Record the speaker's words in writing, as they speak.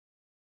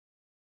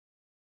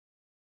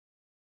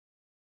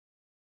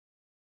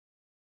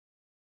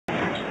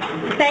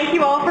thank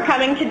you all for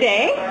coming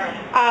today.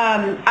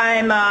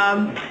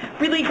 I'm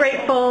really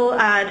grateful to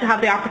have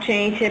the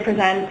opportunity to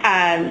present,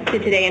 to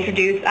today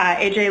introduce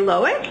AJ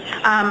Lowik.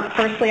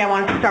 Firstly, I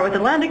wanted to start with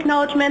a land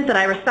acknowledgement that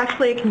I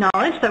respectfully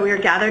acknowledge that we are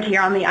gathered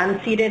here on the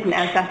unceded and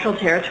ancestral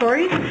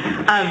territories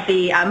of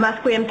the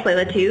Musqueam,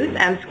 Tsleil-Waututh,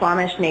 and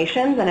Squamish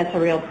nations, and it's a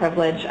real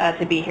privilege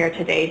to be here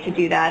today to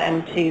do that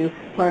and to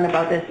learn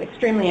about this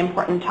extremely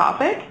important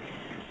topic.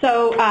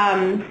 So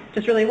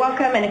just really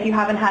welcome, and if you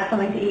haven't had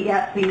something to eat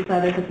yet, please,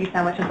 there's a few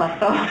sandwiches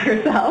left for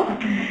yourself.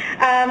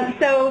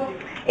 So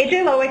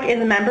AJ Lowik is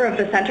a member of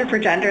the Center for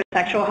Gender and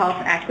Sexual Health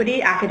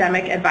Equity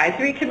Academic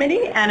Advisory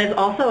Committee and is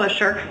also a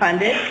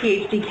SSHRC-funded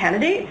PhD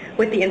candidate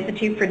with the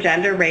Institute for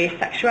Gender, Race,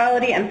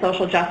 Sexuality and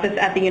Social Justice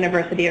at the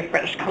University of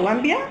British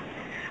Columbia.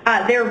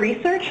 Their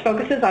research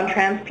focuses on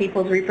trans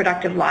people's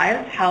reproductive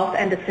lives, health,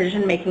 and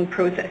decision-making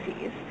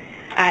processes.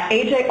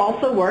 AJ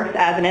also works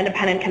as an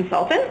independent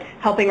consultant,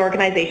 helping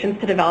organizations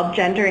to develop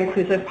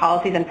gender-inclusive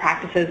policies and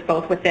practices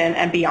both within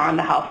and beyond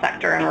the health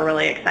sector, and we're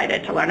really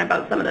excited to learn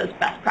about some of those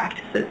best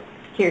practices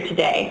here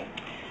today.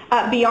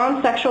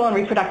 Beyond sexual and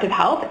reproductive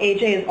health,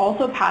 AJ is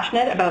also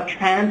passionate about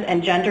trans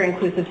and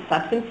gender-inclusive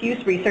substance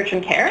use research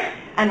and care,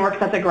 and works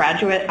as a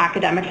graduate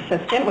academic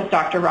assistant with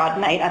Dr. Rod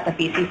Knight at the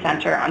BC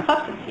Centre on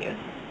Substance Use.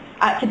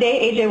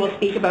 Today, AJ will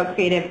speak about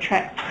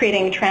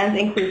creating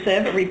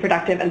trans-inclusive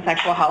reproductive and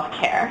sexual health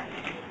care.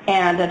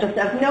 And just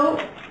as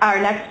note, our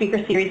next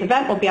speaker series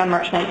event will be on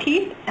March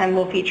 19th and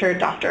will feature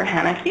Dr.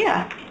 Hannah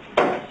Kia.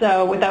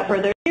 So without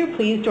further ado,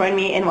 please join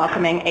me in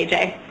welcoming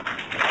AJ.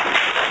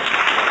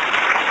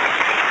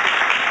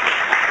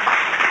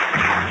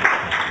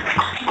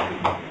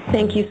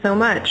 Thank you so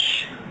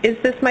much. Is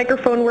this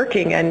microphone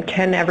working and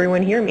can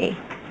everyone hear me?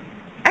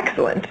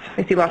 Excellent.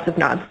 I see lots of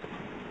nods.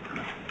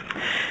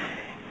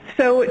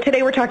 So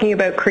today we're talking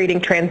about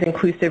creating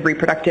trans-inclusive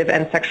reproductive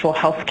and sexual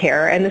health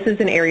care, and this is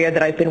an area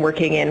that I've been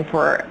working in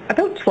for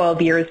about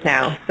 12 years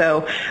now.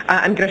 So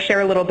I'm going to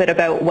share a little bit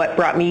about what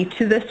brought me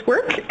to this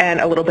work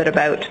and a little bit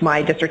about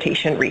my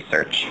dissertation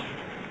research.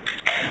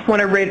 I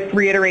want to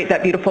reiterate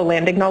that beautiful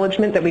land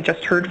acknowledgement that we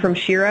just heard from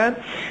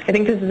Shira. I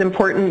think this is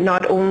important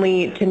not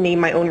only to name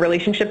my own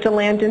relationship to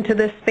land into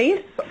this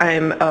space,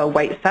 I'm a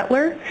white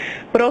settler,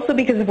 but also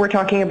because if we're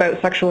talking about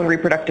sexual and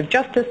reproductive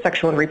justice,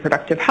 sexual and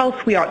reproductive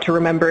health, we ought to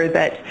remember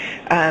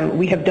that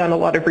we have done a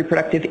lot of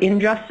reproductive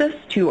injustice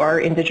to our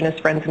Indigenous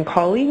friends and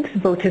colleagues,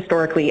 both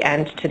historically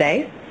and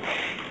today.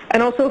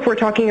 And also if we're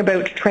talking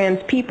about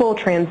trans people,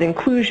 trans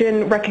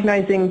inclusion,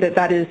 recognizing that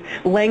that is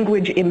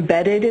language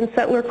embedded in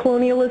settler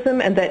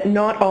colonialism and that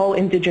not all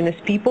Indigenous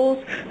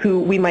peoples who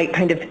we might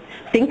kind of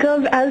think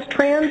of as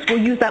trans will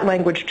use that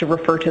language to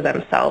refer to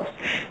themselves.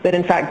 That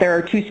in fact there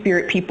are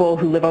two-spirit people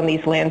who live on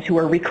these lands who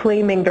are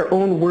reclaiming their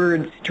own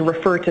words to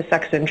refer to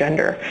sex and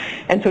gender.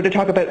 And so to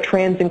talk about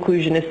trans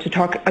inclusion is to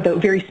talk about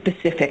very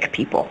specific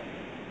people.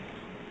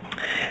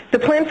 The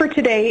plan for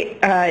today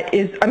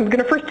is I'm going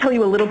to first tell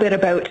you a little bit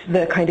about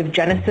the kind of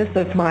genesis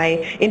of my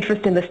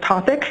interest in this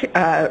topic,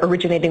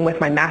 originating with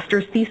my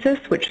master's thesis,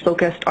 which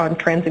focused on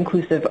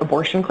trans-inclusive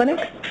abortion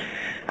clinics.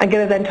 I'm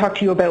going to then talk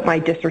to you about my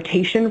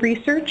dissertation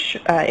research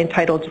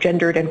entitled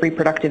Gendered and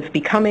Reproductive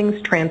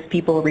Becomings, Trans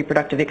People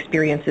Reproductive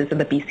Experiences in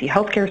the BC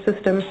Healthcare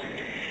System.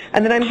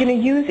 And then I'm going to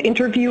use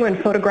interview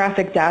and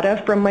photographic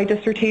data from my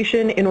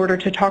dissertation in order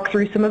to talk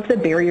through some of the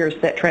barriers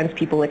that trans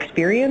people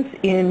experience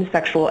in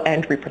sexual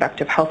and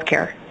reproductive health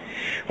care.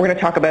 We're going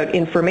to talk about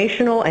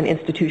informational and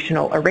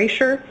institutional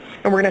erasure,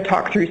 and we're going to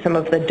talk through some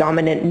of the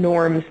dominant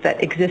norms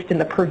that exist in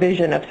the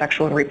provision of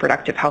sexual and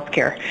reproductive health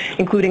care,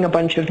 including a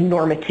bunch of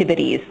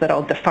normativities that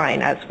I'll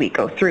define as we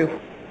go through.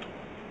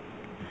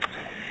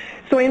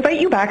 So I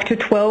invite you back to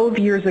 12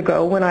 years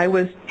ago when I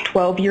was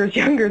 12 years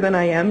younger than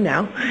I am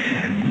now.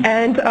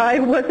 And I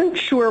wasn't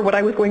sure what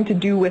I was going to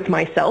do with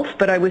myself,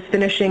 but I was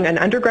finishing an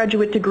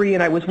undergraduate degree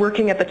and I was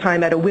working at the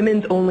time at a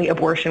women's-only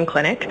abortion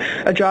clinic,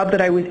 a job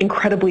that I was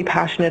incredibly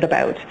passionate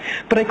about.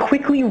 But I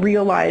quickly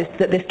realized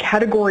that this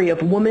category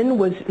of woman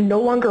was no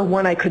longer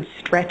one I could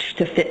stretch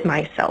to fit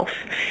myself.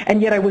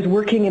 And yet I was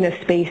working in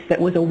a space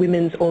that was a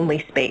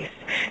women's-only space.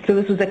 So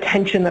this was a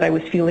tension that I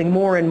was feeling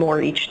more and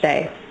more each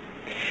day.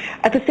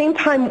 At the same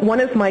time, one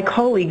of my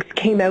colleagues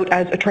came out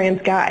as a trans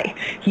guy.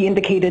 He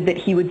indicated that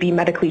he would be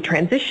medically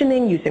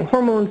transitioning, using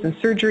hormones and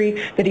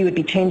surgery, that he would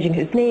be changing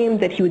his name,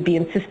 that he would be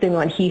insisting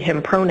on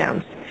he/him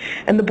pronouns.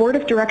 And the board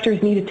of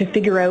directors needed to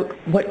figure out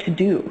what to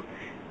do,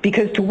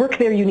 because to work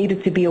there you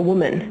needed to be a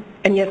woman,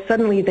 and yet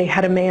suddenly they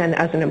had a man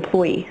as an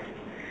employee.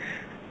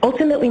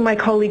 Ultimately, my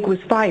colleague was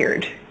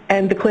fired,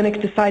 and the clinic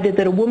decided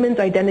that a woman's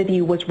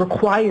identity was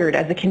required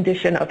as a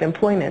condition of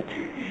employment.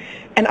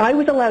 And I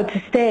was allowed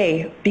to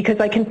stay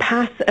because I can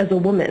pass as a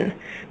woman,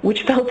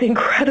 which felt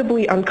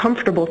incredibly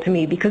uncomfortable to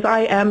me because I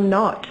am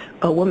not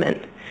a woman.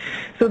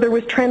 So there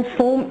was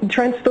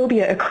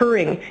transphobia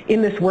occurring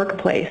in this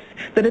workplace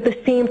that at the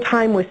same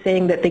time was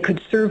saying that they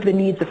could serve the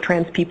needs of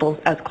trans people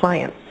as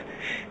clients.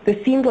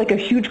 This seemed like a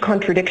huge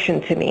contradiction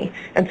to me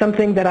and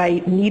something that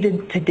I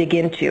needed to dig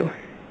into.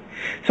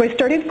 So I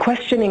started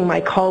questioning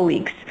my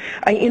colleagues.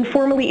 I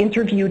informally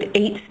interviewed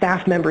 8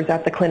 staff members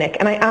at the clinic,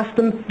 and I asked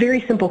them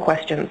very simple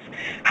questions.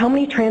 How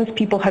many trans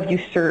people have you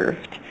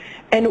served?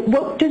 And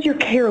what does your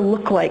care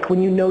look like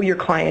when you know your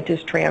client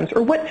is trans?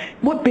 Or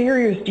what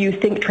barriers do you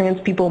think trans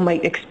people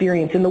might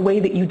experience in the way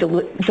that you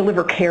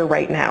deliver care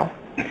right now?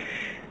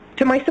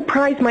 To my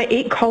surprise, my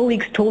 8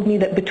 colleagues told me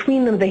that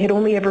between them they had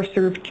only ever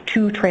served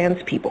 2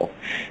 trans people,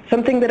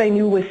 something that I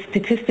knew was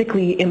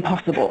statistically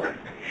impossible.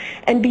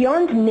 And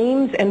beyond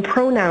names and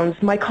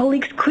pronouns, my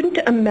colleagues couldn't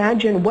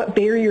imagine what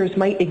barriers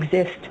might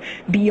exist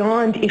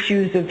beyond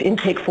issues of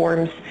intake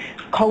forms,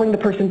 calling the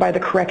person by the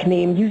correct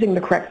name, using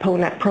the correct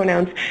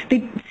pronouns.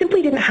 They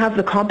simply didn't have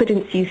the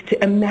competencies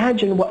to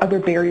imagine what other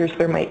barriers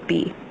there might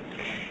be.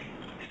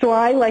 So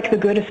I, like the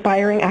good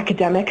aspiring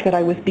academic that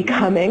I was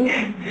becoming,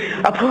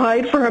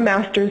 applied for a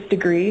master's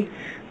degree,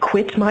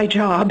 quit my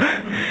job,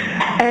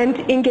 and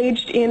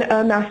engaged in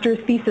a master's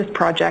thesis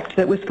project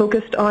that was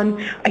focused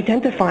on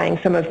identifying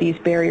some of these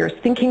barriers,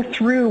 thinking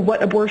through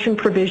what abortion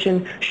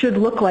provision should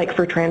look like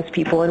for trans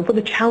people and what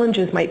the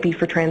challenges might be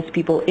for trans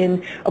people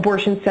in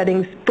abortion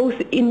settings,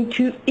 both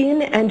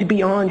in and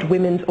beyond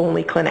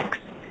women's-only clinics.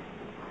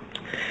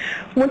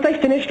 Once I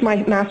finished my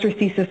master's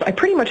thesis, I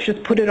pretty much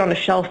just put it on a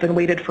shelf and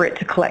waited for it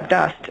to collect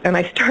dust, and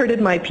I started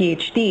my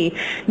PhD,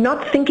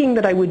 not thinking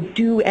that I would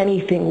do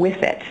anything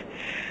with it.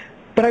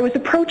 But I was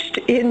approached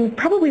in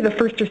probably the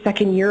first or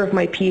second year of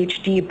my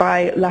PhD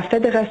by La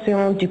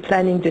Fédération du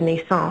Planning de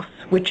Naissance,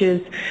 which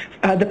is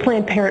the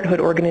Planned Parenthood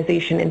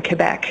organization in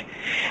Quebec.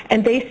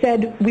 And they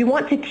said, we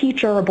want to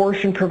teach our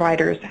abortion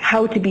providers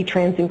how to be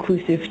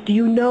trans-inclusive. Do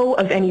you know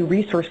of any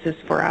resources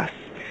for us?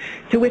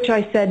 To which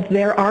I said,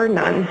 there are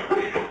none,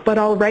 but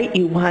I'll write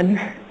you one.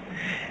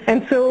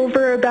 And so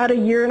over about a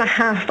year and a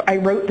half, I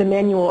wrote the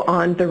manual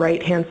on the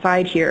right-hand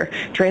side here,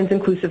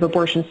 Trans-Inclusive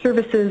Abortion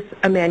Services,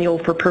 a manual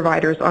for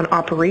providers on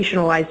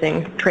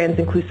operationalizing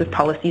trans-inclusive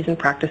policies and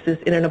practices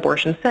in an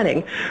abortion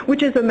setting,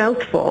 which is a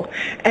mouthful.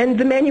 And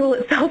the manual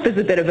itself is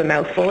a bit of a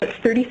mouthful. It's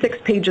 36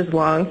 pages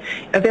long,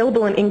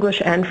 available in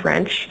English and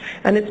French,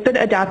 and it's been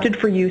adapted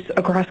for use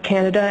across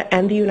Canada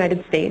and the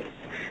United States.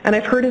 And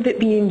I've heard of it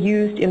being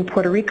used in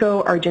Puerto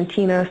Rico,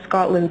 Argentina,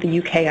 Scotland, the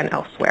UK, and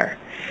elsewhere,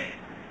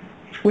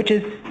 which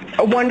is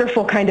a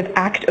wonderful kind of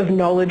act of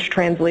knowledge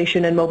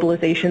translation and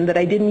mobilization that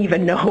I didn't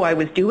even know I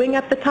was doing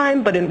at the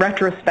time, but in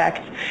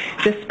retrospect,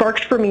 just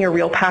sparked for me a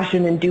real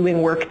passion in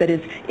doing work that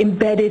is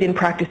embedded in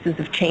practices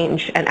of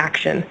change and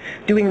action,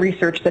 doing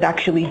research that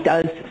actually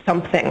does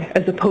something,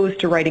 as opposed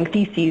to writing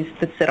theses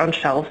that sit on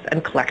shelves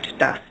and collect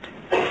dust.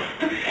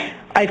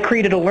 I've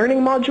created a learning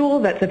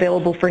module that's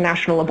available for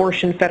National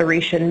Abortion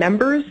Federation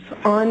members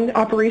on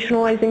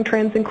operationalizing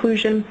trans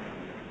inclusion.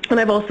 And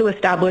I've also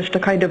established a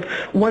kind of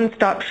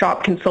one-stop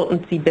shop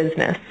consultancy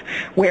business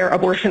where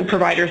abortion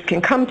providers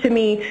can come to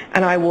me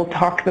and I will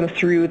talk them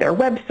through their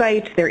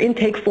website, their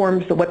intake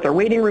forms, what their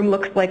waiting room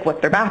looks like,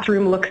 what their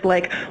bathroom looks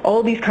like,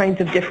 all these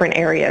kinds of different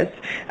areas.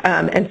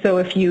 And so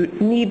if you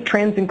need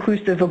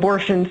trans-inclusive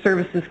abortion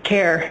services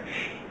care,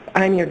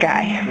 I'm your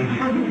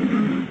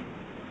guy.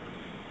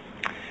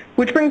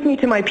 Which brings me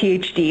to my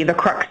PhD, the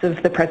crux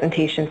of the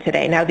presentation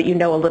today, now that you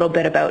know a little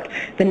bit about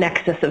the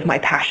nexus of my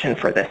passion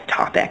for this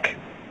topic.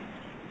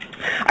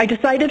 I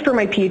decided for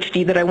my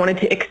PhD that I wanted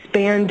to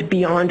expand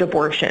beyond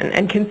abortion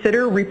and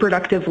consider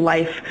reproductive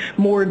life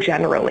more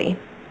generally.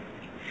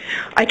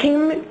 I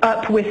came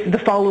up with the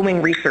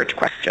following research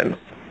questions.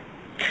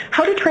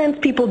 How do trans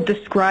people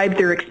describe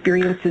their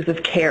experiences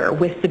of care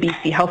with the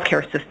BC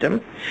healthcare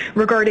system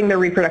regarding their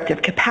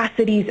reproductive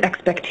capacities,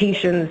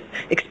 expectations,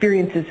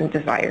 experiences, and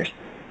desires?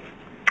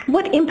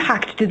 What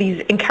impact do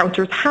these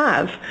encounters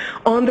have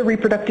on the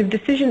reproductive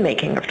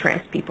decision-making of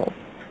trans people?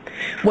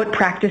 What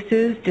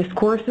practices,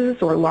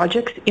 discourses, or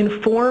logics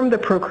inform the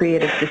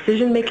procreative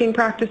decision-making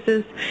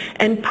practices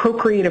and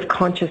procreative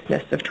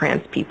consciousness of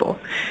trans people?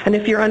 And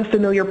if you're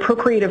unfamiliar,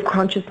 procreative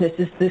consciousness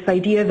is this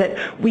idea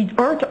that we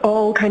aren't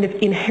all kind of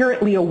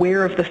inherently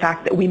aware of the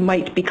fact that we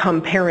might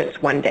become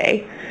parents one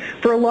day.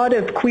 For a lot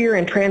of queer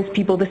and trans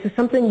people, this is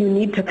something you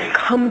need to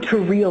come to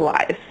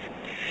realize.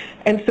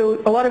 And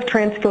so a lot of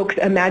trans folks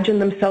imagine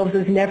themselves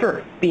as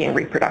never being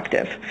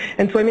reproductive.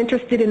 And so I'm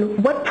interested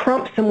in what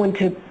prompts someone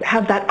to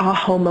have that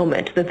aha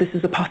moment that this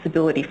is a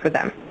possibility for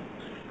them.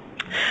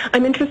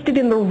 I'm interested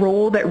in the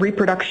role that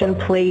reproduction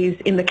plays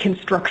in the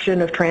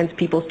construction of trans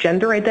people's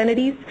gender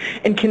identities,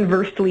 and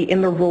conversely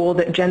in the role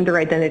that gender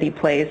identity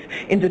plays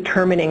in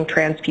determining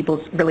trans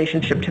people's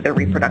relationship to their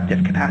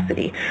reproductive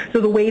capacity.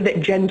 So the way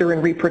that gender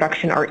and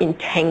reproduction are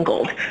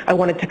entangled, I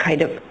wanted to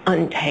kind of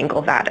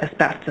untangle that as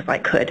best as I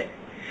could.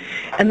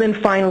 And then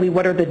finally,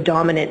 what are the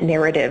dominant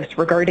narratives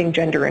regarding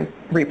gender and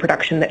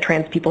reproduction that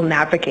trans people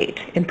navigate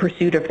in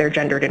pursuit of their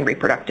gendered and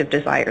reproductive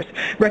desires,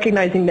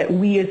 recognizing that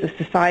we as a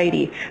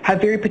society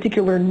have very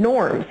particular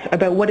norms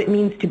about what it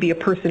means to be a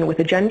person with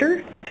a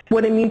gender,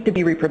 what it means to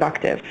be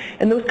reproductive.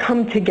 And those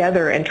come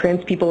together, and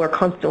trans people are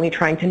constantly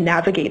trying to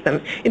navigate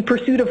them in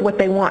pursuit of what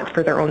they want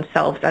for their own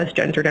selves as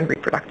gendered and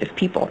reproductive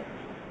people.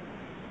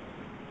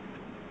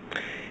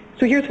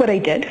 So here's what I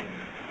did.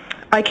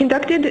 I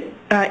conducted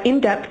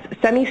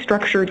in-depth,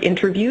 semi-structured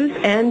interviews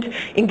and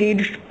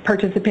engaged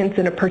participants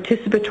in a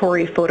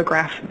participatory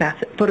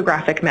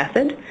photographic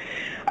method.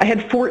 I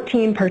had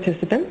 14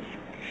 participants.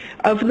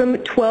 Of them,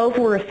 12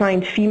 were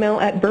assigned female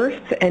at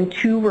birth and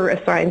 2 were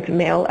assigned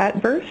male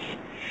at birth.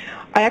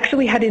 I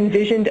actually had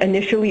envisioned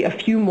initially a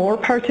few more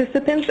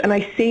participants, and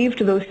I saved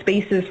those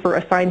spaces for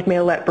assigned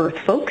male at birth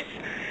folks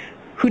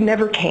who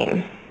never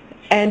came.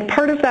 And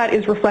part of that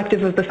is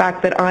reflective of the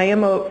fact that I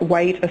am a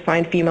white,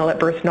 assigned female at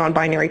birth,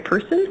 non-binary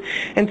person,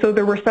 and so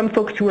there were some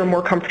folks who were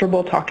more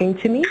comfortable talking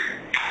to me.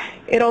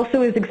 It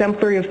also is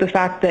exemplary of the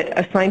fact that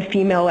assigned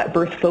female at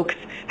birth folks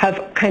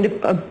have kind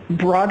of a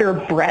broader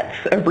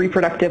breadth of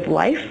reproductive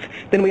life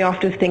than we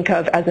often think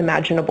of as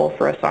imaginable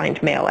for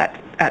assigned male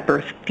at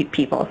birth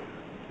people.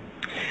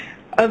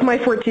 Of my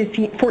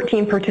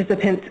 14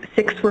 participants,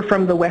 6 were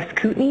from the West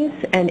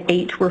Kootenays and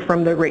 8 were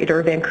from the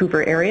Greater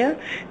Vancouver area.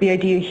 The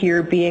idea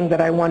here being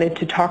that I wanted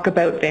to talk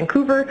about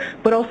Vancouver,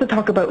 but also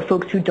talk about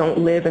folks who don't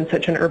live in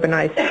such an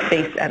urbanized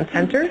space and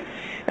center.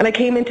 And I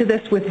came into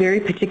this with very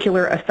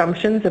particular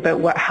assumptions about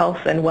what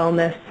health and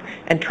wellness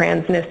and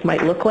transness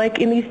might look like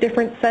in these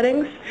different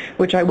settings,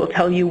 which I will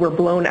tell you were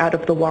blown out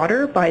of the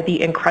water by the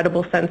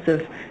incredible sense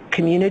of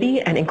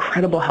community and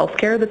incredible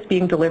healthcare that's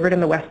being delivered in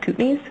the West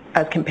Kootenays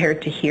as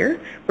compared to here,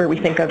 where we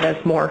think of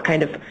as more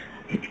kind of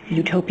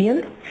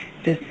utopian.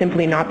 It is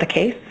simply not the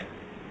case.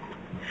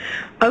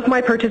 Of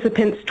my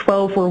participants,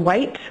 12 were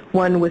white,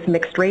 1 was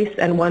mixed race,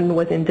 and 1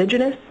 was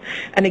Indigenous.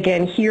 And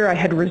again, here I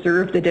had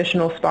reserved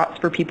additional spots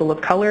for people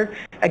of color,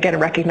 again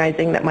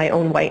recognizing that my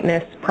own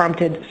whiteness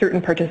prompted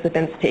certain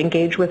participants to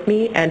engage with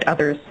me and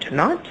others to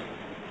not.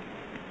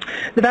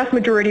 The vast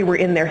majority were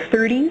in their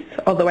 30s,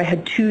 although I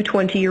had 2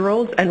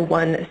 20-year-olds and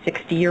 1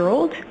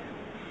 60-year-old.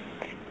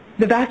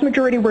 The vast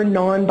majority were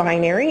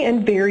non-binary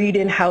and varied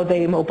in how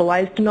they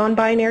mobilized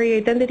non-binary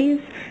identities,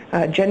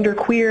 gender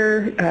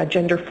queer,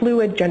 gender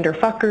fluid, gender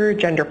fucker,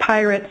 gender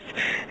pirates,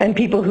 and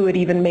people who had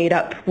even made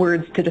up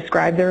words to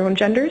describe their own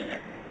genders.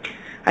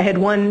 I had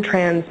 1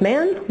 trans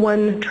man,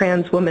 1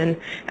 trans woman,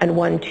 and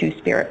 1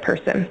 two-spirit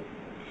person.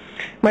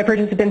 My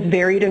participants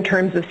varied in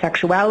terms of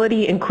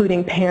sexuality,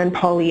 including pan,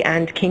 poly,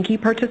 and kinky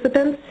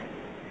participants.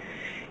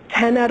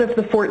 10 out of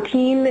the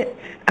 14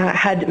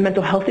 had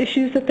mental health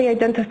issues that they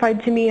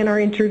identified to me in our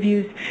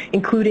interviews,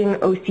 including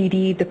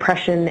OCD,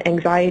 depression,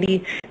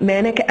 anxiety,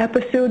 manic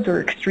episodes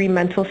or extreme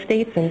mental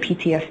states, and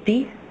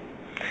PTSD.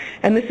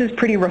 And this is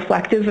pretty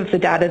reflective of the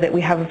data that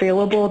we have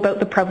available about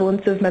the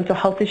prevalence of mental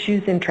health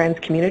issues in trans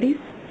communities.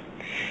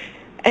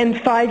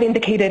 And 5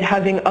 indicated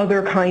having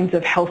other kinds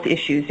of health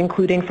issues,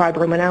 including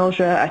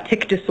fibromyalgia, a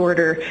tic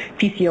disorder,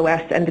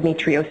 PCOS,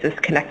 endometriosis,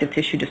 connective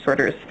tissue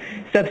disorders,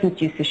 substance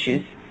use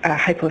issues,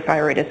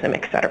 hypothyroidism,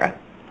 etc.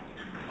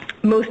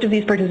 Most of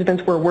these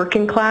participants were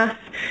working class,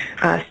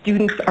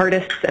 students,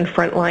 artists, and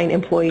frontline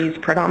employees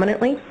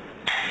predominantly.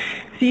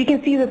 So you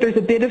can see that there's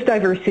a bit of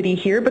diversity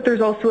here, but there's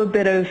also a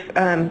bit of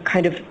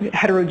kind of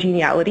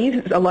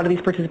heterogeneity. A lot of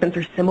these participants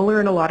are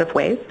similar in a lot of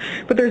ways,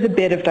 but there's a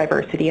bit of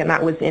diversity, and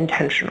that was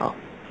intentional.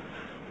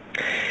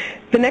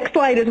 The next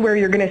slide is where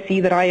you're going to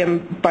see that I am,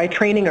 by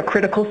training, a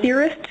critical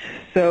theorist,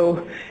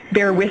 so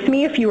bear with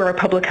me if you are a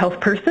public health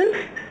person.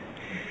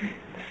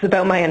 This is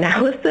about my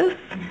analysis.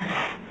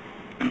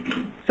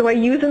 So I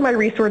use in my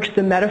research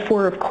the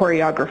metaphor of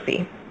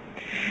choreography.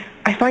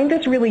 I find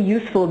this really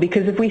useful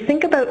because if we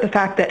think about the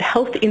fact that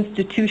health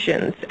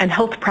institutions and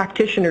health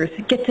practitioners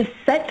get to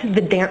set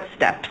the dance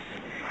steps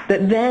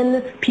that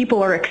then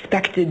people are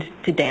expected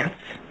to dance,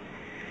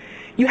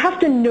 you have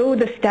to know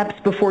the steps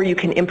before you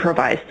can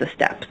improvise the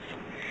steps.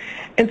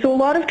 And so a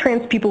lot of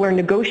trans people are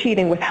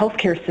negotiating with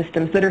healthcare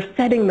systems that are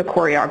setting the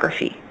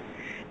choreography.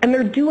 And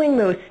they're doing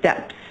those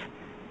steps,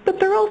 but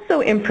they're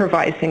also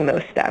improvising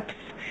those steps.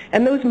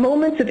 And those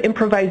moments of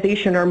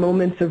improvisation are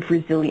moments of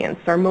resilience,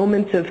 are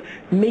moments of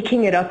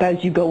making it up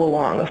as you go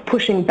along, of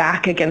pushing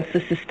back against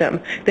the system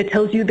that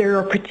tells you there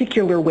are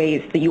particular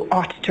ways that you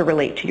ought to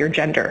relate to your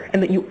gender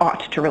and that you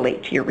ought to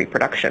relate to your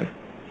reproduction.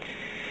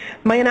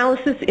 My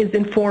analysis is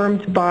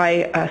informed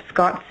by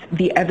Scott's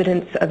The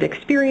Evidence of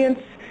Experience.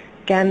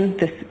 Again,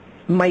 this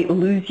might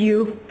lose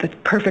you. That's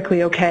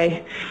perfectly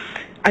okay.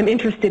 I'm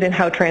interested in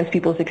how trans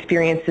people's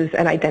experiences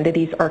and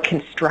identities are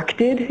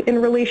constructed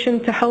in relation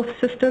to health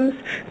systems.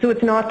 So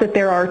it's not that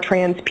there are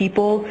trans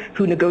people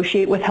who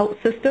negotiate with health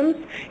systems.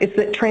 It's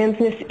that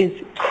transness is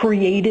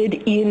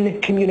created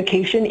in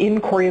communication, in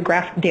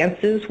choreographed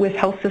dances with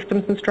health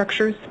systems and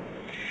structures.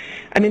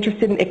 I'm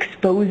interested in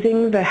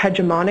exposing the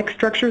hegemonic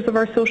structures of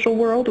our social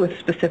world with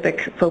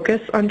specific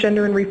focus on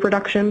gender and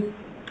reproduction.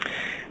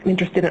 I'm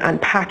interested in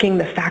unpacking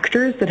the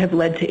factors that have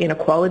led to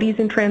inequalities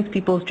in trans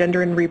people's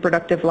gender and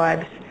reproductive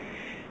lives.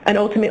 And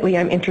ultimately,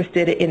 I'm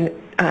interested in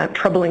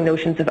troubling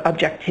notions of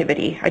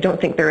objectivity. I don't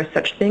think there is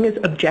such thing as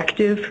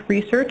objective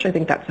research. I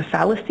think that's a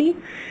fallacy.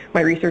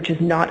 My research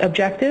is not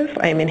objective.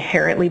 I am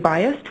inherently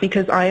biased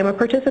because I am a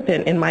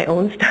participant in my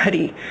own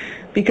study,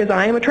 because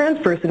I am a trans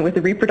person with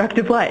a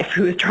reproductive life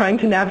who is trying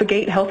to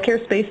navigate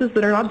healthcare spaces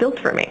that are not built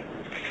for me.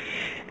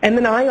 And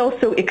then I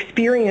also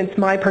experience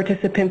my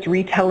participants'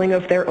 retelling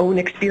of their own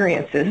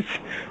experiences,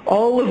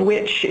 all of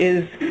which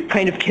is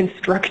kind of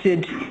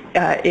constructed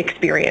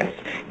experience.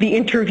 The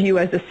interview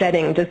as a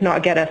setting does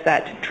not get us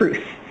at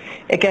truth.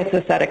 It gets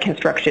us at a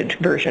constructed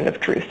version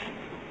of truth.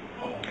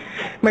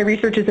 My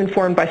research is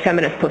informed by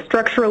feminist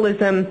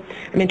post-structuralism.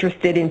 I'm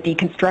interested in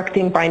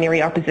deconstructing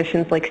binary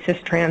oppositions like cis,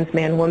 trans,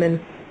 man,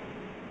 woman.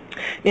 I'm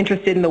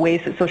interested in the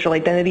ways that social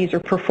identities are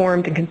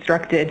performed and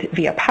constructed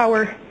via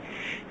power.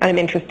 And I'm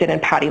interested in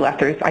Patty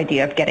Lether's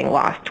idea of getting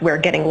lost, where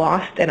getting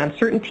lost and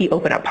uncertainty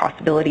open up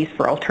possibilities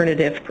for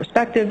alternative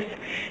perspectives.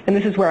 And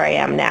this is where I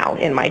am now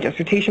in my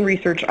dissertation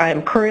research. I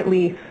am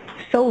currently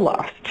so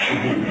lost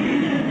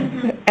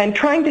and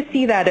trying to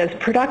see that as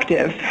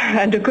productive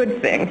and a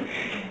good thing.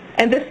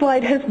 And this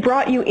slide has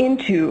brought you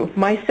into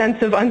my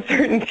sense of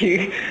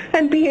uncertainty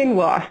and being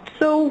lost.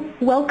 So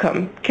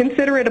welcome.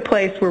 Consider it a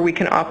place where we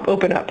can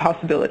open up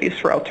possibilities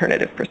for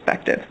alternative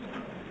perspectives.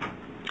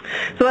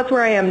 So that's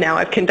where I am now.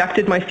 I've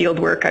conducted my field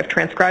work. I've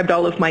transcribed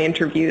all of my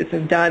interviews.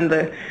 I've done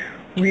the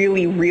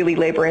really, really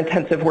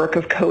labor-intensive work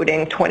of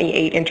coding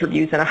 28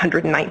 interviews and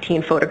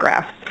 119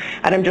 photographs.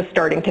 And I'm just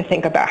starting to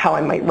think about how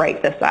I might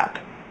write this up.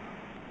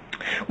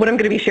 What I'm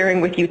going to be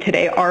sharing with you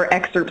today are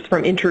excerpts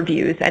from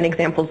interviews and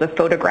examples of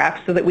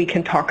photographs so that we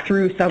can talk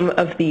through some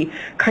of the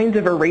kinds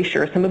of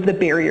erasure, some of the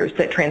barriers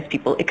that trans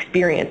people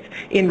experience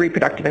in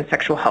reproductive and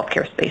sexual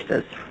healthcare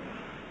spaces.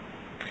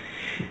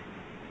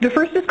 The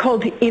first is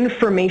called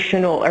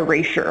informational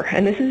erasure,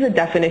 and this is a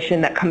definition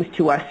that comes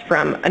to us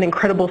from an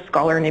incredible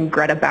scholar named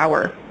Greta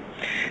Bauer,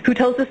 who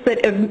tells us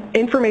that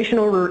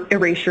informational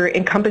erasure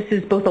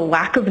encompasses both a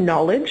lack of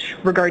knowledge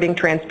regarding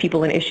trans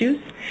people and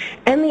issues,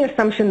 and the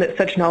assumption that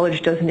such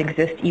knowledge doesn't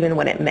exist even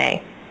when it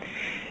may.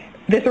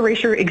 This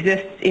erasure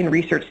exists in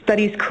research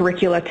studies,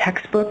 curricula,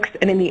 textbooks,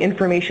 and in the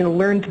information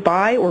learned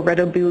by or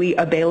readily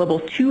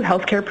available to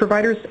healthcare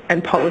providers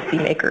and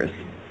policymakers.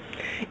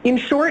 In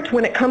short,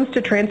 when it comes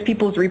to trans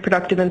people's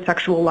reproductive and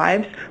sexual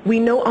lives, we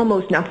know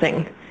almost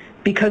nothing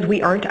because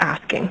we aren't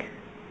asking.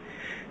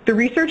 The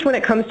research when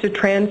it comes to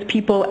trans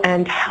people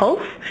and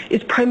health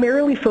is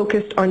primarily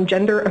focused on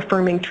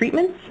gender-affirming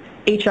treatments,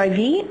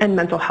 HIV, and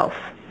mental health.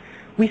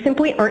 We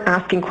simply aren't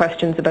asking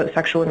questions about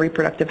sexual and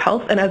reproductive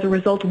health, and as a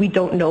result, we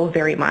don't know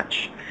very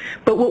much.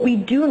 But what we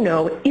do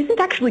know isn't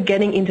actually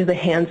getting into the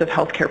hands of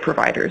healthcare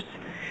providers.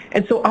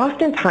 And so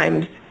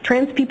oftentimes,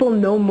 trans people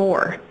know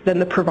more than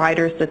the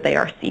providers that they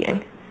are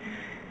seeing.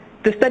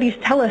 The studies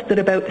tell us that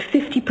about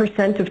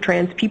 50% of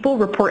trans people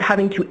report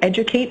having to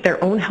educate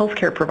their own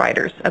healthcare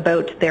providers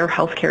about their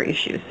healthcare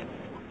issues.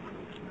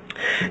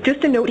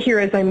 Just a note here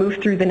as I move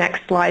through the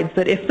next slides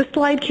that if the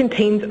slide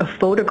contains a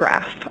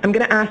photograph, I'm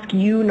going to ask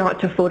you not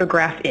to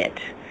photograph it.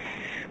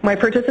 My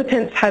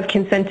participants have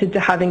consented to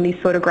having these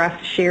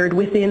photographs shared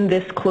within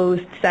this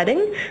closed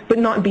setting, but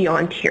not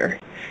beyond here.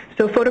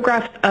 So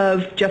photographs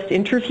of just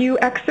interview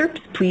excerpts,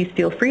 please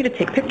feel free to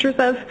take pictures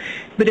of,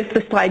 but if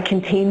the slide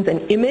contains an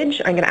image,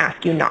 I'm going to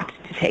ask you not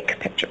to take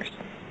pictures.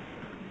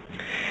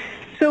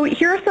 So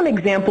here are some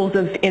examples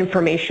of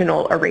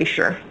informational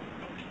erasure.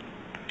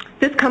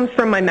 This comes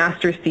from my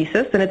master's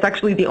thesis, and it's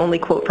actually the only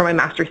quote from my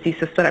master's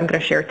thesis that I'm going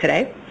to share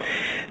today.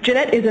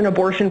 Jeanette is an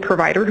abortion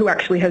provider who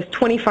actually has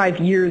 25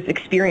 years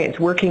experience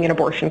working in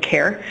abortion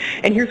care,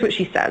 and here's what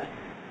she says.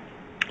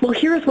 Well,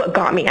 here's what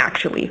got me,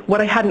 actually, what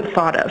I hadn't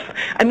thought of.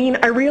 I mean,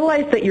 I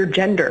realized that your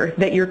gender,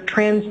 that you're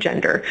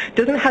transgender,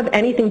 doesn't have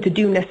anything to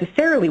do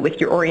necessarily with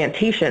your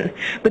orientation,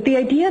 but the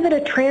idea that a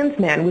trans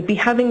man would be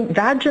having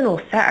vaginal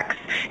sex,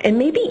 and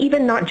maybe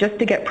even not just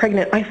to get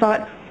pregnant, I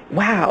thought,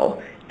 wow,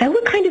 that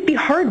would kind of be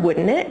hard,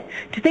 wouldn't it?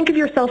 To think of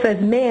yourself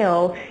as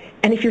male,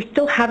 and if you're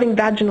still having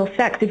vaginal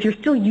sex, if you're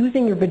still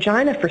using your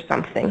vagina for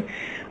something.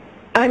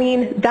 I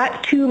mean,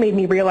 that too made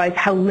me realize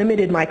how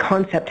limited my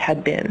concept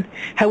had been,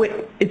 how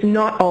it is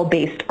not all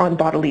based on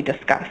bodily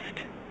disgust.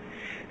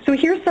 So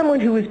here's someone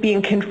who was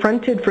being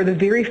confronted for the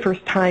very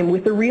first time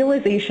with the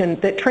realization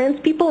that trans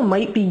people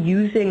might be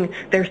using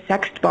their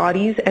sexed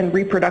bodies and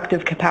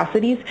reproductive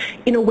capacities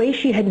in a way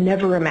she had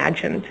never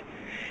imagined.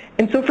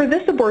 And so for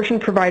this abortion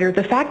provider,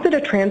 the fact that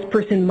a trans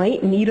person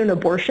might need an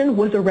abortion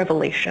was a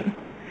revelation.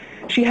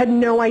 She had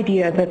no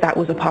idea that that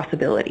was a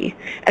possibility.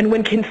 And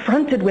when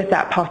confronted with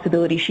that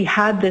possibility, she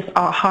had this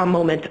aha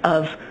moment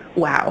of,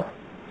 wow.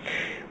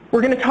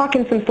 We're going to talk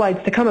in some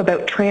slides to come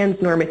about trans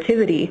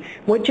normativity.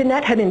 What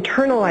Jeanette had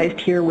internalized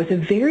here was a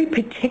very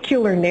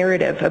particular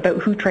narrative about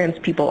who trans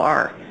people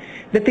are,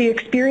 that they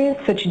experience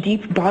such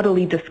deep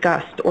bodily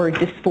disgust or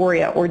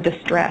dysphoria or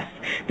distress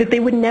that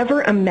they would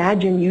never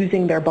imagine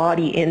using their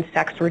body in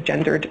sex or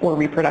gendered or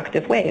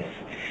reproductive ways.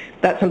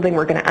 That's something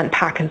we're going to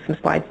unpack in some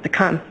slides to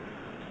come.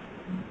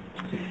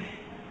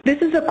 This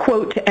is a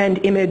quote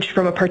and image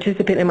from a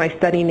participant in my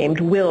study named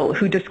Will,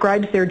 who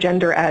describes their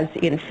gender as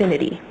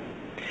infinity.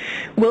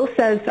 Will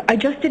says, I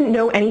just didn't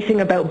know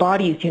anything about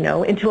bodies,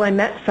 until I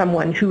met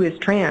someone who is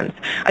trans.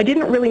 I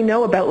didn't really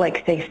know about,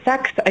 say,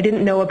 sex. I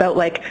didn't know about,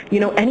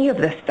 any of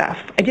this stuff.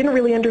 I didn't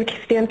really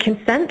understand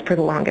consent for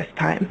the longest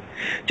time.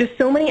 Just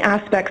so many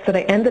aspects that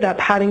I ended up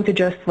having to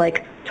just,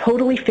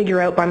 totally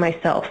figure out by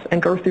myself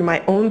and go through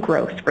my own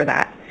growth for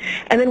that.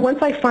 And then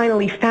once I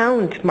finally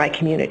found my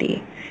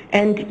community,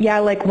 and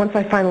once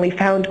I finally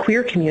found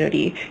queer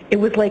community, it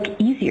was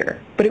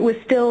easier, but it was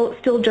still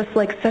just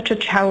such a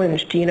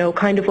challenge to,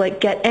 kind of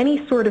get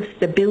any sort of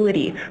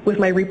stability with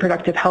my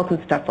reproductive health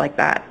and stuff like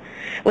that.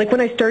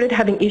 When I started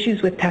having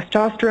issues with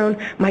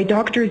testosterone, my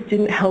doctors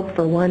didn't help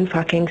for one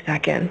fucking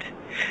second.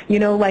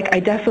 I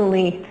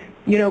definitely,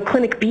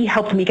 Clinic B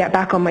helped me get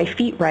back on my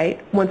feet, right,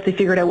 once they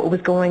figured out what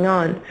was going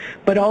on.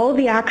 But all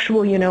the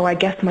actual, I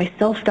guess my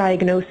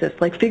self-diagnosis,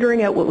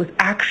 figuring out what was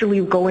actually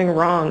going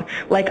wrong,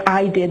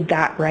 I did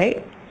that,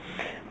 right?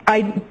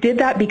 I did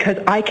that because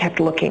I kept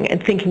looking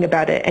and thinking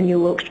about it and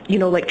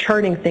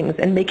charting things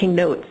and making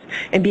notes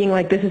and being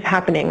this is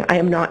happening. I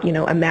am not,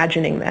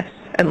 imagining this.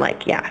 And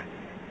yeah.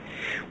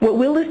 What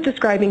Will is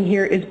describing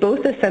here is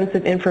both a sense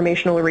of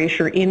informational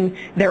erasure in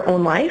their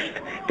own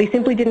life. They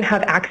simply didn't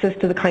have access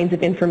to the kinds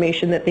of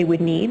information that they would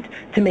need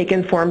to make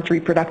informed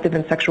reproductive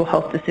and sexual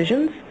health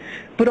decisions,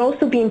 but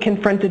also being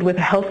confronted with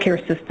a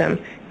healthcare system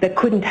that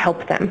couldn't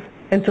help them.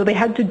 And so they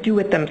had to do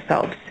it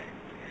themselves.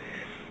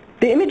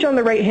 The image on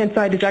the right-hand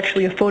side is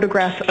actually a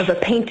photograph of a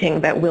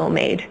painting that Will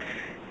made.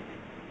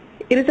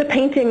 It is a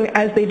painting,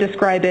 as they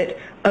describe it,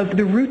 of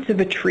the roots of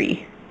a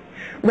tree,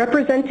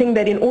 representing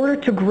that in order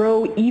to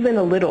grow even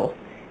a little,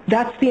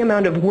 that's the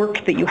amount of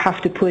work that you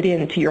have to put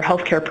into your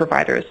healthcare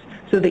providers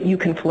so that you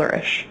can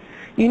flourish.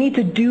 You need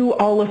to do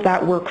all of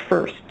that work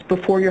first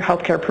before your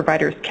healthcare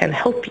providers can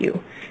help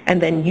you,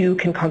 and then you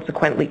can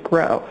consequently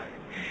grow.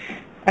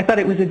 I thought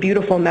it was a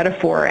beautiful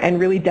metaphor and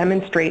really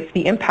demonstrates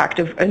the impact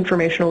of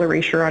informational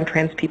erasure on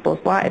trans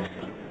people's lives.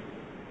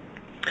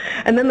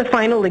 And then the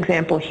final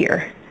example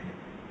here.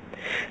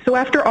 So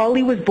after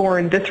Ollie was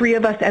born, the three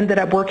of us ended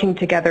up working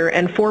together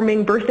and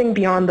forming Birthing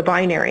Beyond the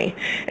Binary,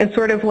 and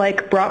sort of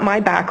brought my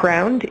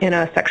background in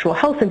a sexual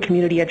health and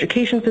community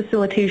education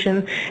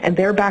facilitation and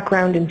their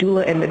background in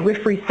doula and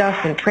midwifery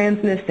stuff and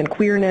transness and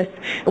queerness,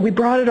 and we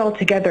brought it all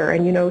together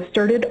and,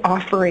 started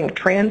offering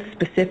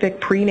trans-specific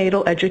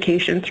prenatal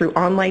education through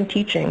online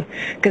teaching,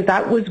 because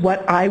that was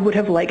what I would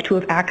have liked to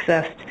have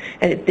accessed,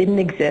 and it didn't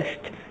exist,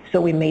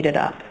 so we made it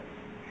up.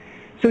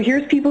 So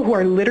here's people who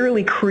are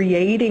literally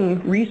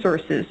creating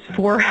resources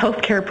for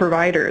healthcare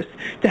providers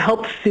to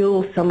help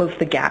fill some of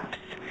the gaps.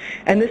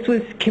 And this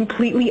was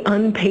completely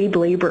unpaid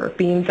labor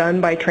being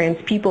done by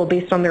trans people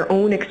based on their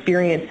own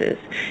experiences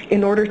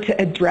in order to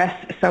address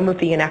some of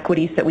the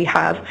inequities that we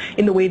have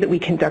in the way that we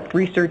conduct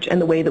research and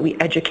the way that we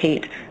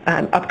educate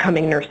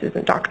upcoming nurses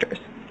and doctors.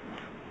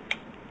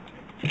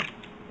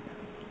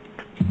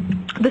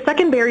 The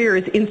second barrier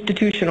is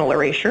institutional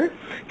erasure,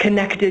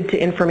 connected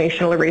to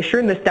informational erasure,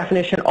 and this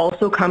definition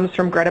also comes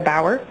from Greta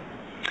Bauer.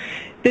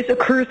 This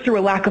occurs through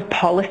a lack of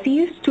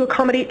policies to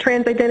accommodate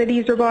trans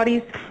identities or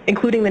bodies,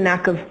 including the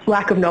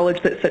lack of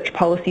knowledge that such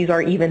policies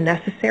are even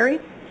necessary.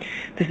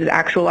 This is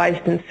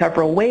actualized in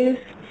several ways.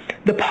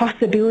 The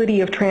possibility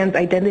of trans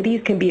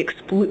identities can be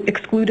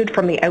excluded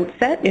from the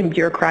outset in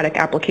bureaucratic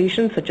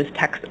applications such as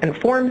texts and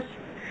forms.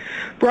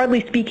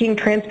 Broadly speaking,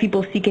 trans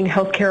people seeking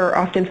healthcare are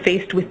often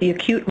faced with the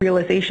acute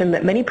realization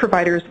that many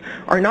providers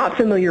are not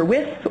familiar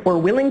with or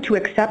willing to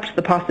accept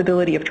the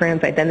possibility of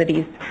trans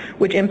identities,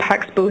 which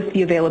impacts both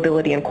the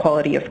availability and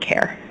quality of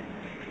care.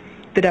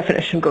 The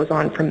definition goes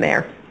on from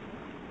there.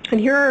 And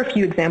here are a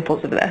few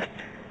examples of this.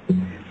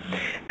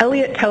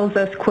 Elliot tells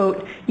us,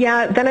 quote,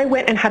 yeah, then I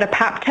went and had a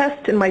pap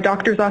test and my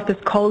doctor's office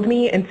called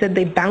me and said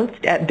they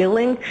bounced at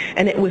billing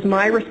and it was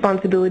my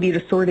responsibility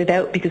to sort it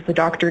out because the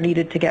doctor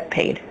needed to get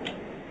paid.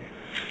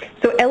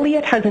 So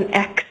Elliot has an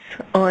X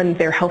on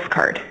their health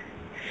card.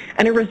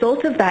 And a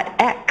result of that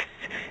X,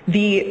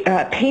 the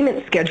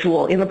payment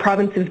schedule in the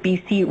province of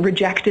BC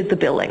rejected the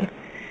billing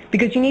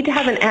because you need to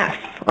have an F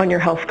on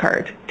your health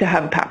card to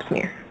have a pap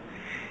smear.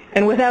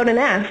 And without an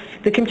F,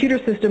 the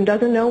computer system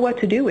doesn't know what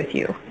to do with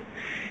you.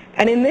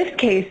 And in this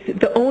case,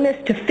 the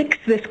onus to fix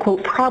this,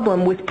 quote,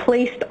 problem was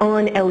placed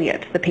on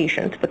Elliot, the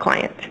patient, the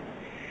client.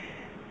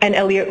 And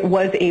Elliot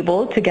was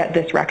able to get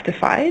this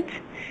rectified.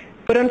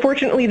 But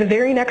unfortunately, the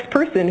very next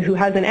person who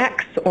has an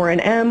X or an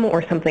M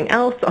or something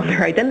else on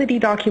their identity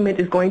document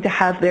is going to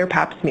have their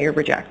pap smear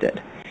rejected.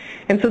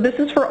 And so this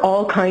is for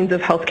all kinds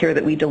of healthcare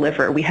that we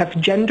deliver. We have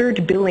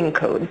gendered billing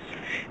codes.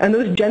 And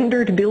those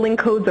gendered billing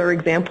codes are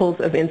examples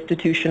of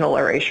institutional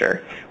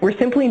erasure. We're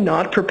simply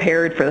not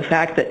prepared for the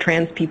fact that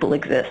trans people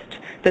exist,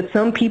 that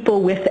some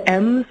people with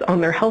M's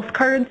on their health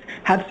cards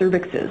have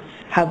cervixes,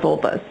 have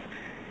vulvas.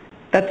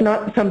 That's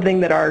not something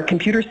that our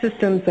computer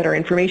systems, that our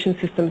information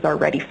systems are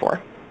ready for.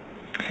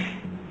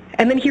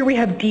 And then here we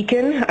have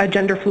Deacon, a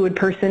gender fluid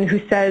person, who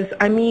says,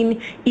 I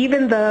mean,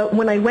 even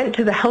when I went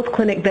to the health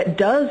clinic that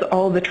does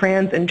all the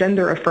trans and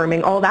gender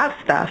affirming, all that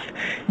stuff,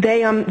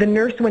 the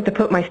nurse went to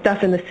put my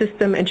stuff in the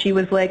system, and she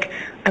was like,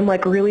 I'm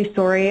like, really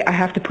sorry, I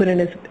have to put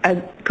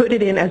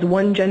it in as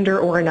one gender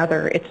or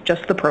another. It's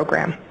just the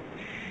program.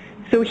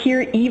 So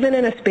here, even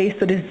in a space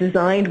that is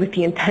designed with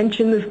the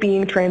intention of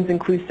being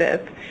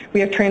trans-inclusive, we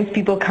have trans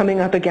people coming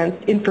up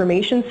against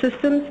information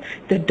systems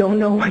that don't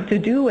know what to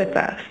do with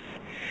us.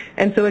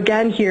 And so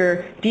again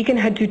here, Deacon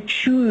had to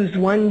choose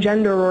one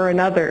gender or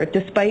another,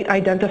 despite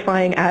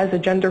identifying as a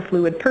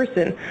gender-fluid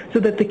person, so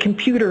that the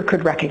computer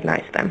could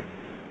recognize them.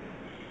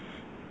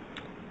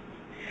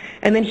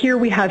 And then here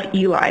we have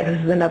Eli.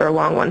 This is another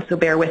long one, so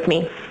bear with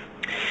me.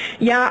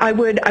 Yeah, I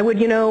would,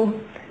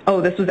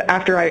 oh, this was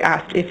after I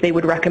asked if they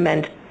would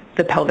recommend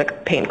the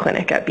pelvic pain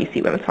clinic at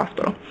BC Women's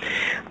Hospital.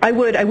 I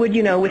would,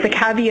 with the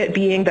caveat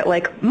being that,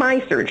 like,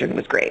 my surgeon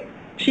was great.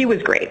 She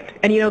was great.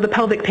 And, the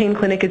pelvic pain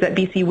clinic is at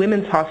BC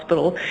Women's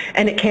Hospital,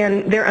 and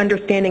their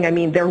understanding,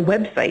 their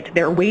website,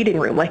 their waiting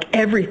room, like,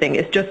 everything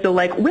is just so,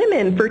 like,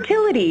 women,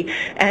 fertility,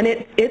 and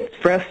it's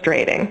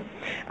frustrating.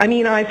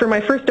 For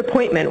my first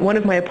appointment, one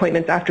of my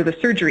appointments after the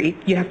surgery,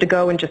 you have to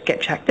go and just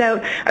get checked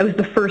out. I was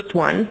the first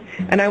one,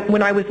 and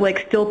when I was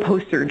like still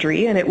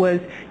post-surgery, and it was,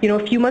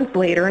 a few months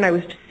later, and I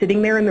was just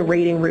sitting there in the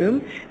waiting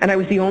room, and I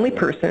was the only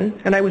person,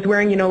 and I was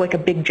wearing, like a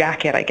big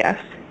jacket, I guess.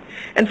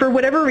 And for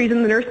whatever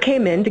reason, the nurse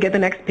came in to get the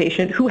next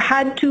patient, who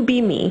had to be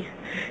me,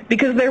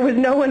 because there was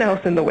no one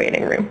else in the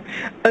waiting room,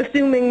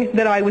 assuming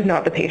that I was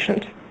not the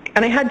patient.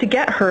 And I had to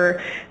get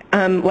her,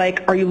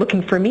 like, are you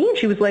looking for me? And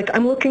she was like,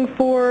 I'm looking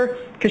for,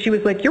 because she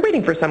was like, you're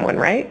waiting for someone,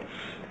 right?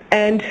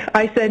 And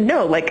I said,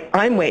 no, like,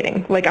 I'm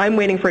waiting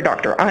for a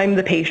doctor. I'm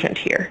the patient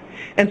here.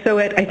 And so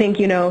I think,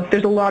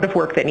 there's a lot of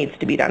work that needs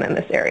to be done in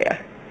this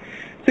area.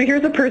 So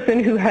here's a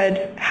person who had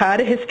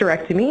a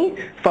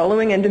hysterectomy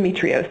following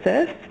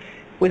endometriosis,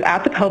 was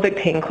at the pelvic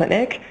pain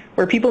clinic,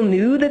 where people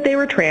knew that they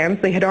were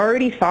trans. They had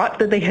already thought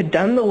that they had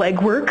done the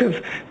legwork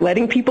of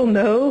letting people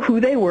know who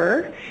they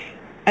were.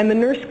 And the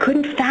nurse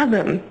couldn't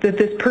fathom that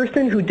this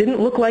person who didn't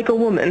look like a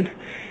woman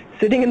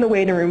sitting in the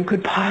waiting room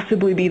could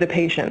possibly be the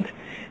patient.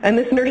 And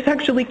this nurse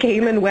actually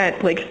came and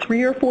went like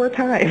 3 or 4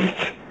 times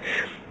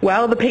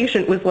while the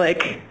patient was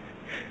like,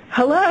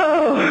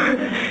 hello,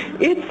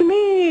 it's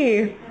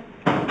me.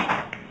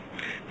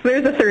 So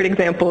there's a third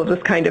example of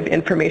this kind of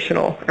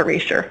informational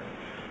erasure.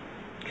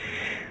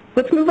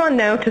 Let's move on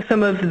now to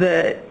some of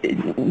the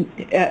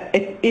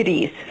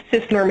IDs,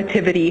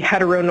 cisnormativity,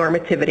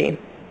 heteronormativity.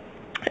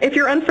 If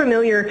you're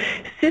unfamiliar,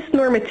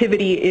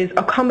 cisnormativity is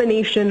a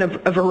combination of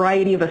a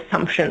variety of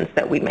assumptions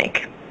that we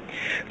make.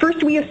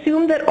 First, we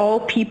assume that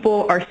all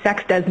people are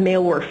sexed as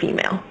male or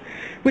female,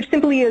 which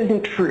simply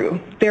isn't true.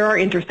 There are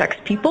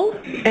intersex people,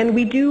 and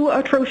we do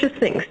atrocious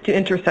things to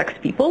intersex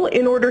people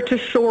in order to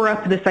shore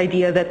up this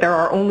idea that there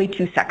are only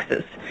 2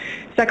 sexes.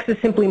 Sex is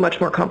simply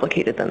much more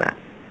complicated than that.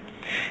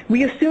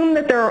 We assume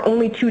that there are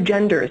only 2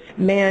 genders,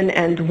 man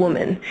and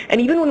woman.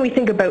 And even when we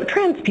think about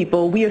trans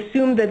people, we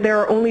assume that there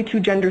are only 2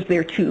 genders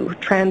there too,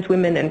 trans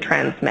women and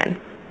trans men.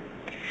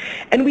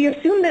 And we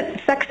assume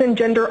that sex and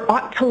gender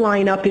ought to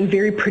line up in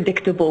very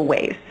predictable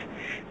ways,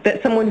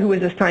 that someone who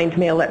is assigned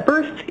male at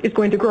birth is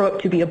going to grow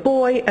up to be a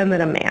boy and then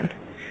a man.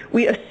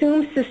 We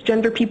assume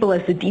cisgender people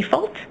as the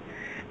default,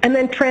 and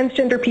then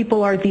transgender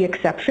people are the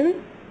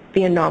exception,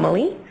 the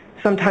anomaly,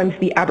 sometimes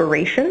the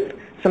aberration,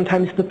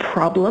 sometimes the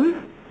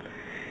problem.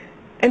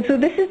 And so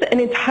this is an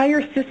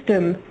entire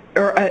system,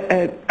 or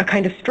a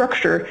kind of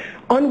structure,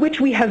 on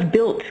which we have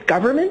built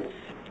governments,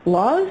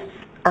 laws,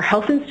 our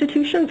health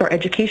institutions, our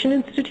education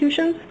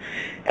institutions,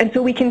 and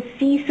so we can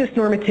see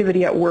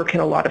cisnormativity at work in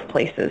a lot of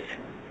places.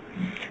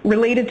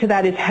 Related to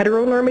that is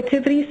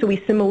heteronormativity, so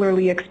we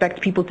similarly expect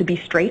people to be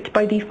straight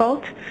by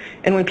default,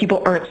 and when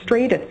people aren't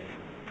straight, it's,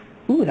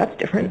 ooh, that's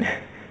different,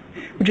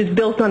 which is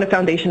built on a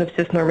foundation of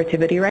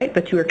cisnormativity, right?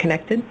 The 2 are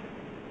connected.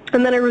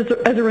 And then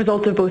as a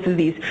result of both of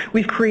these,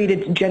 we've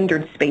created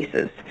gendered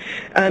spaces.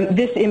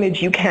 This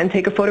image you can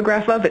take a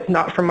photograph of. It's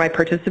not from my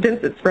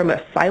participants. It's from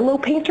a silo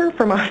painter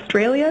from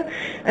Australia.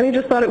 And I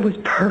just thought it was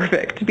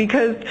perfect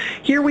because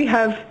here we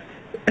have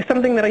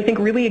something that I think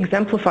really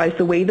exemplifies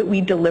the way that we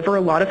deliver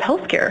a lot of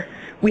healthcare.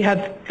 We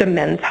have the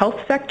men's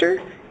health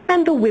sector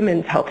and the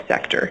women's health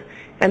sector.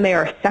 And they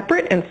are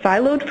separate and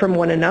siloed from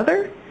one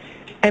another.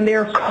 And they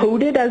are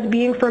coded as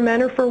being for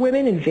men or for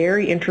women in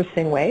very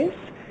interesting ways.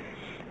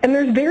 And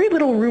there's very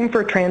little room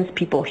for trans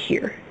people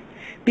here.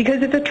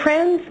 Because if a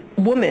trans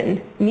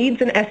woman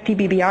needs an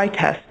STBBI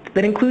test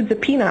that includes a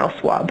penile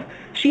swab,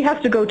 she has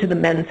to go to the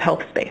men's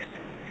health space.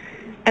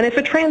 And if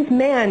a trans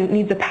man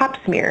needs a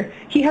pap smear,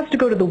 he has to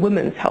go to the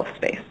women's health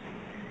space.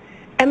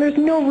 And there's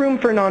no room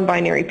for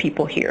non-binary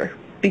people here.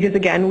 Because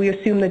again, we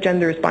assume that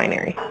gender is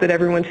binary, that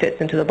everyone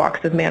fits into the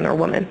box of man or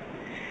woman.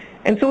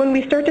 And so when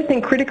we start to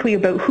think critically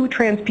about who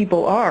trans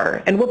people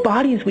are and what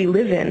bodies we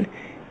live in,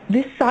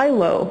 this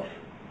silo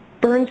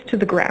burns to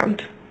the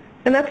ground.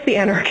 And that's the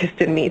anarchist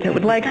in me that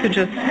would like to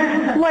just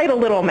light a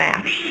little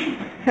match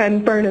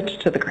and burn it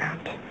to the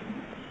ground.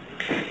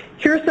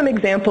 Here are some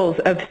examples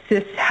of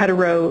cis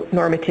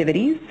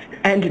heteronormativities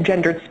and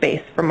gendered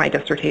space from my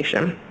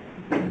dissertation.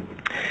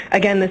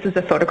 Again, this is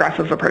a photograph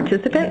of a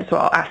participant, so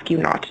I'll ask you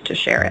not to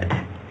share it.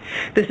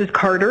 This is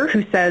Carter,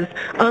 who says,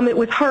 it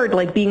was hard,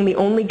 like being the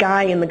only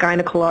guy in the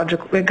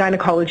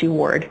gynecology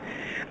ward.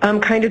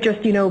 Kind of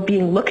just,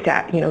 being looked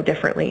at,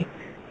 differently,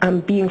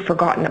 being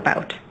forgotten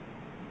about.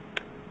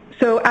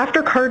 So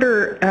after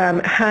Carter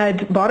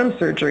had bottom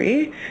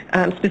surgery,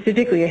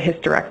 specifically a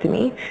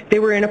hysterectomy, they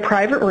were in a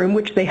private room,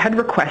 which they had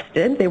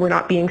requested. They were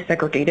not being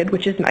segregated,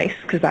 which is nice,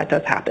 because that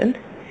does happen.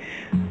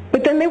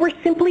 But then they were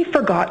simply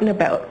forgotten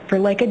about for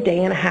like a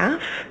day and a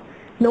half.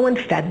 No one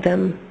fed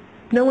them.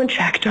 No one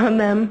checked on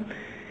them.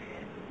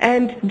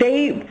 And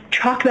they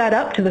chalk that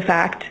up to the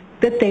fact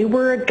that they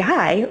were a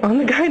guy on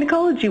the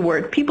gynecology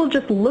ward. People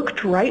just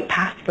looked right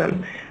past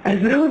them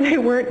as though they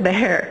weren't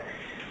there.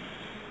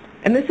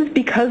 And this is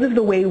because of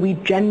the way we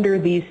gender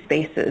these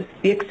spaces.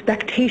 The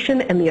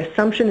expectation and the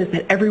assumption is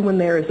that everyone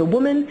there is a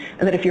woman,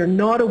 and that if you're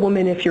not a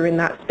woman, if you're in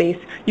that space,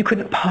 you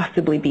couldn't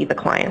possibly be the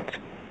client.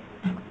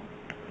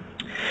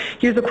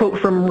 Here's a quote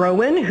from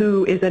Rowan,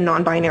 who is a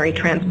non-binary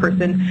trans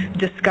person,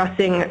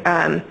 discussing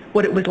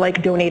what it was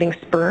like donating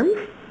sperm.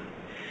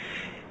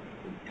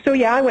 So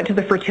yeah, I went to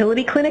the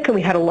fertility clinic and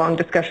we had a long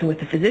discussion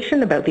with the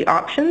physician about the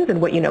options and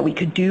what we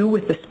could do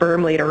with the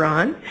sperm later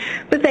on.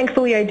 But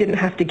thankfully I didn't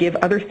have to give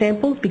other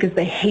samples because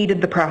they hated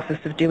the process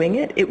of doing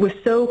it. It was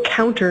so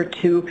counter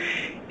to,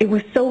 it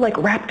was so like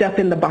wrapped up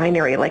in the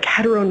binary, like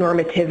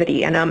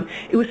heteronormativity. And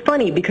it was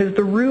funny because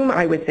the room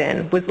I was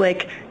in was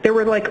like, there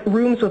were like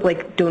rooms with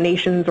like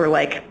donations or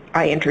like,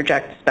 I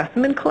interject,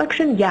 specimen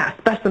collection? Yeah,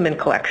 specimen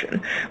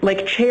collection.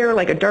 Like chair,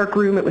 like a dark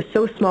room. It was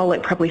so small,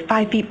 like probably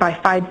 5 feet by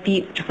 5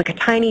 feet, just like a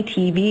tiny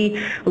TV,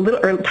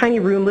 tiny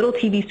room, little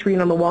TV screen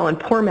on the wall, and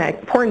porn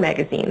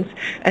magazines.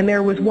 And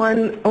there was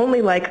one,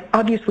 only like,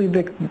 obviously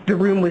the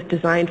room was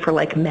designed for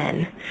like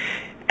men.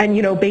 And,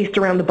 based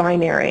around the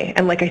binary,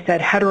 and like I said,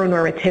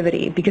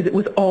 heteronormativity, because it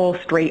was all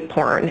straight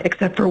porn,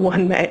 except for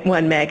one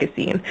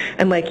magazine,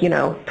 and like,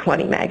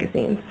 20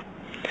 magazines.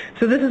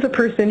 So this is a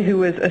person who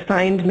was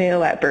assigned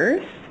male at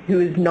birth,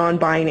 who is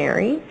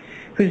non-binary,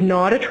 who's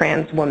not a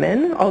trans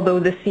woman, although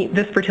this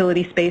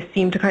fertility space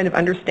seemed to kind of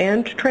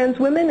understand trans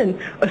women and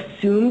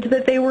assumed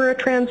that they were a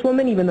trans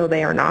woman, even though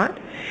they are not.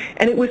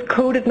 And it was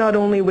coded not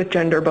only with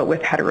gender, but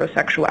with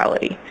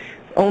heterosexuality.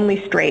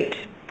 Only straight,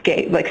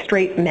 gay, like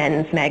straight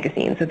men's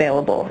magazines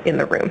available in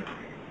the room.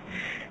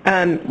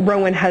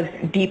 Rowan has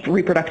deep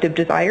reproductive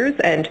desires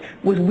and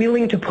was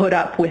willing to put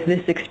up with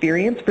this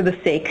experience for the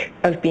sake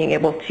of being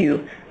able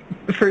to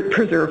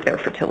preserve their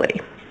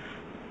fertility.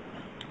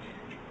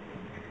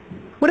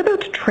 What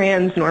about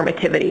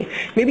transnormativity?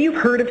 Maybe you've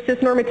heard of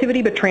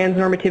cisnormativity, but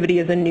transnormativity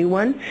is a new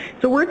one.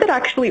 It's a word that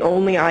actually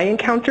only I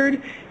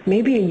encountered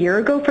maybe a year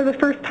ago for the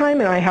first time,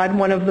 and I had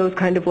one of those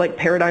kind of like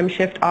paradigm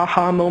shift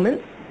aha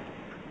moments.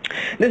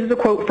 This is a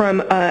quote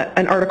from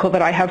an article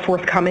that I have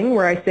forthcoming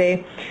where I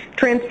say,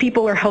 trans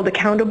people are held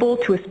accountable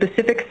to a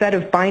specific set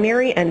of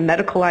binary and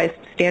medicalized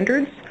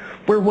standards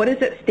where what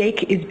is at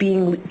stake is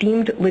being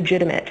deemed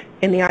legitimate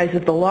in the eyes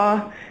of the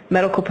law,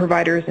 medical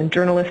providers, and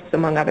journalists,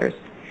 among others.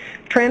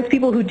 Trans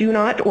people who do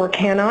not or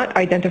cannot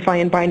identify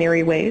in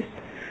binary ways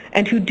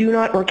and who do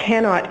not or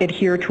cannot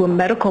adhere to a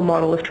medical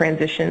model of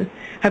transition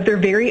have their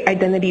very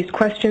identities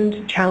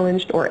questioned,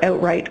 challenged, or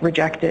outright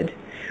rejected.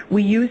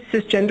 We use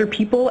cisgender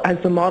people as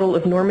the model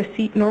of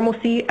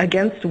normalcy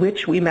against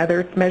which we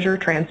measure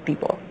trans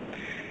people.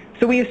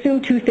 So we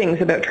assume two things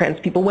about trans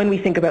people when we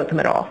think about them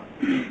at all.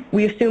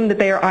 We assume that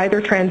they are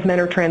either trans men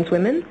or trans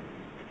women,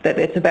 that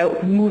it's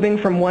about moving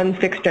from one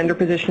fixed gender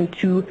position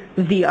to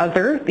the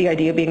other, the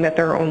idea being that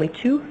there are only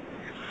two.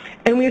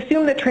 And we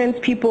assume that trans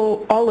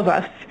people, all of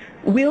us,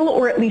 will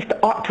or at least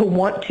ought to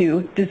want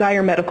to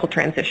desire medical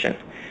transition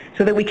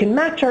so that we can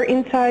match our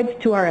insides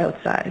to our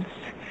outsides.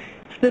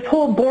 This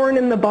whole born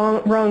in the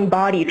wrong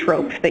body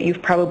trope that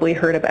you've probably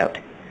heard about.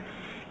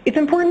 It's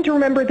important to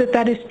remember that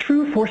that is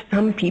true for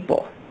some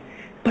people,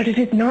 but it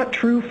is not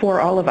true for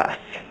all of us.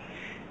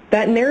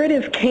 That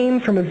narrative came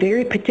from a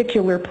very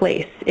particular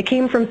place. It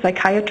came from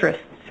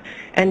psychiatrists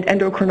and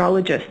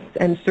endocrinologists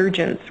and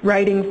surgeons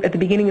writing at the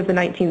beginning of the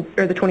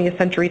 20th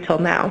century till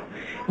now.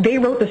 They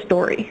wrote the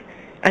story,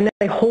 and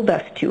they hold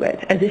us to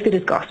it as if it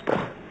is gospel.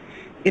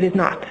 It is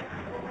not.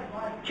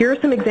 Here are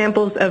some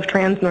examples of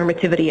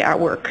transnormativity at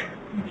work.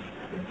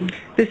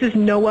 This is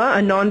Noah,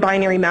 a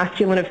non-binary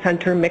masculine of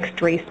center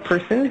mixed race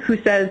person, who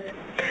says,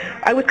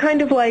 I was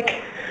kind of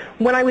like,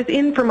 when I was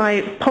in for my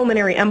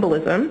pulmonary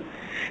embolism,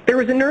 there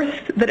was a nurse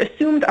that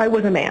assumed I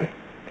was a man.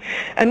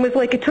 And was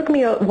like, it took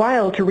me a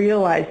while to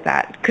realize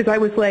that, because I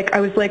was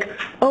like,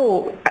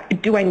 oh,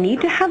 do I need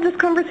to have this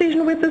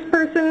conversation with this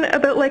person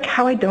about like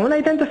how I don't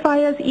identify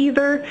as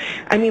either?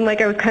 I mean,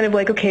 like I was kind of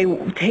like, okay,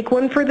 take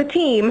one for the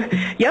team.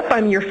 Yep,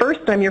 I'm your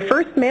first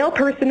male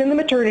person in the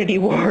maternity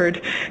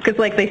ward, because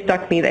like they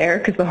stuck me there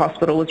because the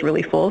hospital was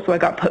really full, so I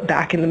got put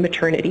back in the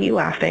maternity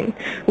laughing,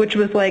 which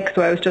was like,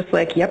 so I was just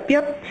like, yep,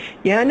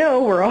 yeah,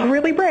 no, we're all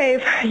really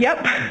brave,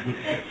 yep.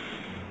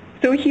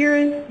 So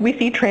here we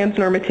see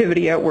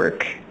transnormativity at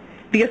work.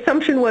 The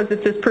assumption was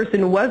if this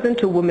person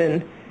wasn't a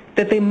woman,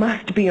 that they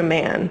must be a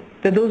man,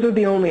 that those are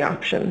the only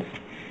options.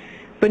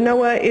 But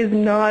Noah is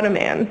not a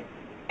man,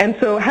 and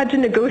so had to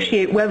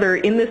negotiate whether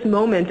in this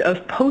moment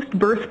of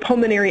post-birth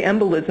pulmonary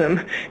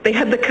embolism, they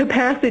had the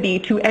capacity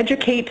to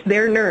educate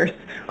their nurse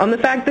on the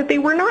fact that they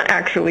were not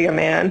actually a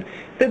man,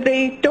 that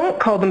they don't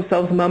call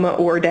themselves mama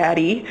or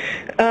daddy,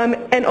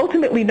 and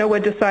ultimately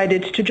Noah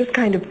decided to just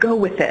kind of go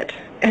with it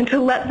and to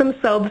let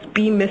themselves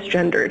be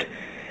misgendered.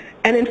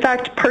 And in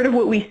fact, part of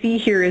what we see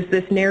here is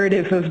this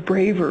narrative of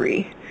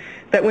bravery,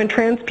 that when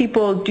trans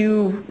people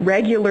do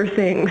regular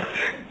things,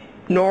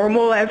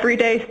 normal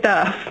everyday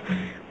stuff,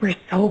 we're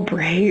so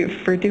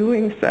brave for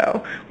doing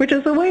so, which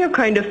is a way of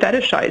kind of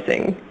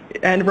fetishizing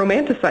and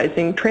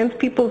romanticizing trans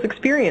people's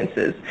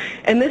experiences.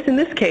 And in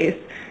this case,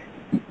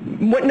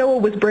 what Noah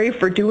was brave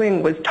for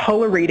doing was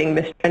tolerating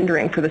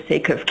misgendering for the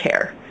sake of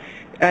care.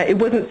 It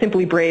wasn't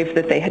simply brave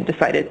that they had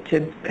decided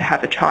to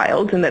have a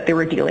child and that they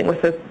were dealing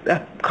with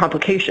a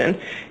complication.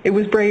 It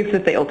was brave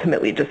that they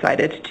ultimately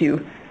decided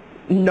to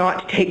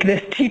not take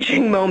this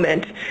teaching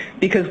moment,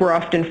 because we're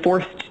often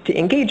forced to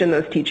engage in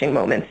those teaching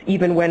moments,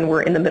 even when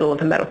we're in the middle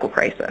of a medical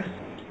crisis.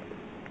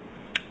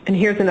 And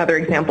here's another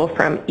example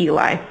from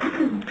Eli.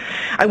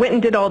 I went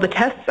and did all the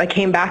tests. I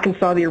came back and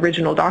saw the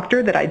original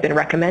doctor that I'd been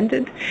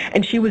recommended,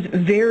 and she was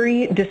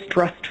very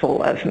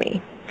distrustful of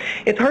me.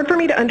 It's hard for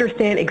me to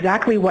understand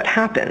exactly what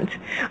happened.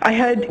 I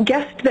had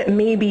guessed that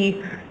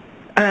maybe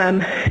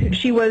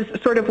she was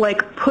sort of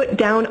like put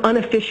down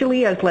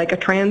unofficially as like a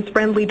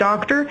trans-friendly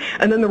doctor,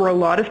 and then there were a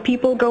lot of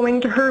people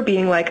going to her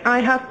being like, I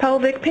have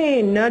pelvic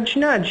pain, nudge,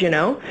 nudge, you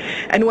know?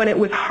 And when it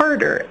was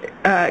harder,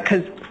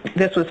 because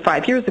this was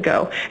 5 years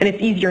ago, and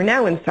it's easier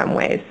now in some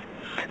ways,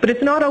 but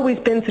it's not always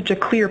been such a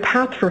clear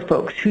path for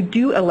folks who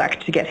do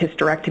elect to get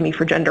hysterectomy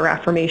for gender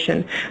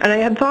affirmation. And I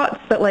had thoughts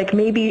that like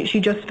maybe she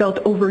just felt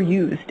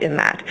overused in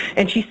that.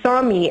 And she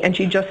saw me and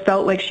she just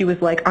felt like she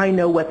was like, I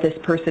know what this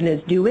person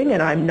is doing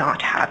and I'm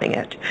not having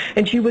it.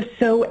 And she was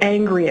so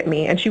angry at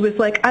me. And she was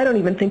like, I don't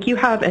even think you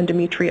have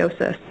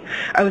endometriosis.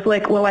 I was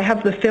like, well, I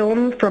have the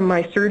film from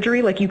my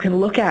surgery, like you can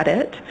look at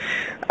it.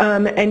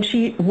 And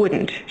she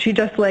wouldn't. She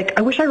just like,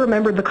 I wish I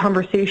remembered the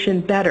conversation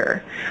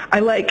better.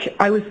 I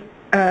was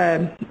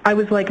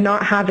like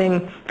not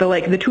having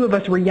the two of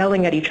us were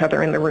yelling at each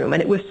other in the room,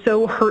 and it was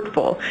so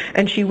hurtful.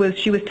 And she was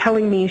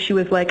telling me, she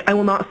was like, I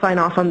will not sign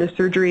off on this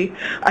surgery.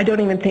 I don't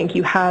even think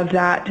you have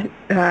that,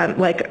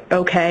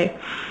 okay.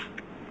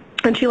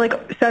 And she like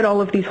said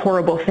all of these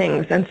horrible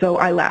things, and so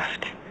I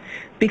left.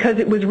 Because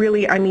it was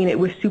really, it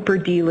was super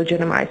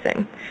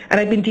delegitimizing. And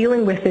I'd been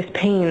dealing with this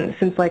pain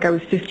since like I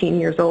was 15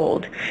 years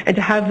old. And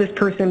to have this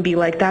person be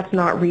like, that's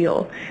not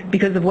real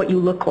because of what you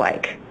look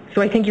like.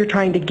 So I think you're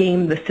trying to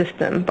game the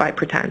system by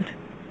pretend.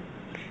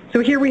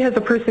 So here we have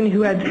a person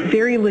who had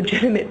very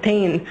legitimate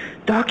pain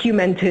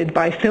documented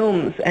by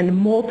films and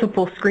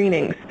multiple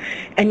screenings.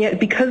 And yet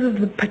because of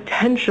the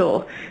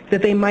potential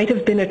that they might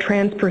have been a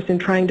trans person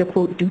trying to,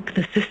 quote, dupe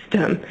the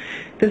system,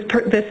 this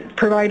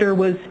provider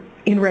was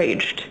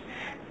enraged,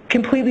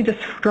 completely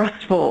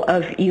distrustful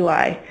of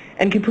Eli,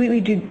 and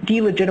completely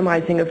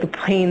delegitimizing of the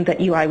pain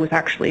that Eli was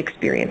actually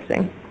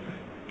experiencing.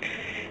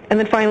 And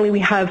then finally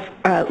we have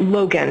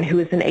Logan, who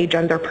is an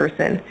agender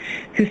person,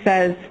 who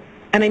says,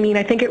 and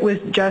I think it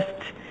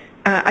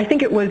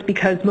was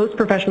because most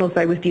professionals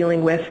I was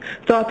dealing with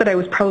thought that I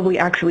was probably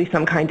actually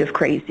some kind of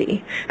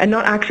crazy and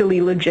not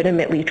actually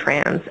legitimately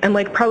trans. And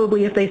like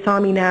probably if they saw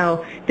me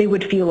now, they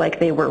would feel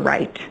like they were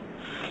right.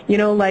 You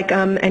know,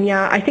 and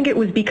yeah, I think it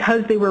was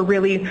because they were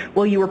really,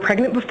 well, you were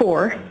pregnant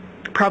before,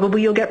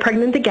 probably you'll get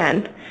pregnant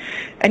again.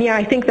 And yeah,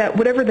 I think that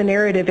whatever the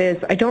narrative is,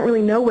 I don't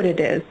really know what it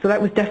is. So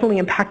that was definitely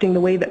impacting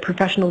the way that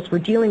professionals were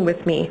dealing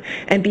with me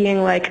and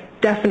being like,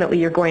 definitely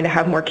you're going to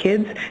have more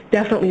kids.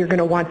 Definitely you're going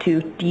to want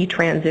to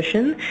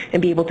detransition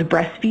and be able to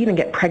breastfeed and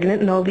get pregnant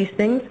and all these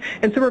things.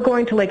 And so we're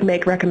going to like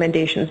make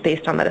recommendations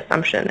based on that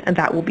assumption, and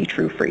that will be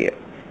true for you.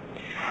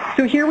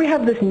 So here we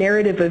have this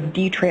narrative of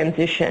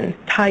detransition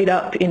tied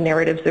up in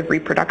narratives of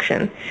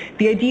reproduction.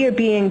 The idea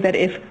being that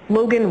if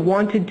Logan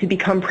wanted to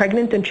become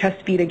pregnant and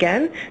chest feed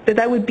again,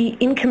 that would be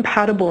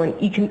incompatible and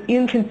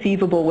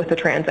inconceivable with a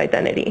trans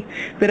identity.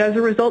 That as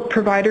a result,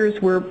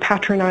 providers were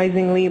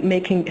patronizingly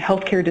making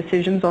healthcare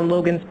decisions on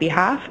Logan's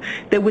behalf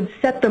that would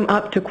set them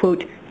up to,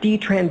 quote,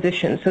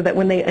 detransition, so that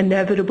when they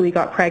inevitably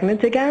got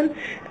pregnant again,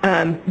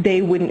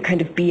 they wouldn't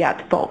kind of be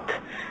at fault.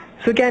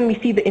 So again, we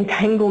see the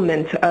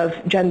entanglement of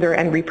gender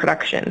and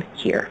reproduction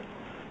here.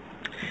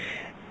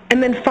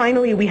 And then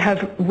finally, we have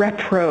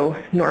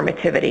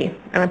repronormativity,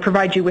 and I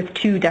provide you with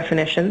two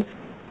definitions.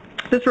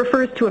 This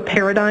refers to a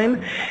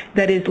paradigm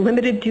that is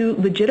limited to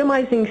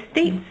legitimizing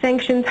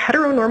state-sanctioned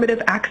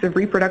heteronormative acts of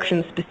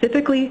reproduction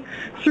specifically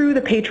through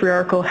the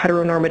patriarchal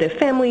heteronormative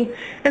family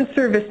and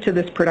service to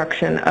this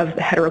production of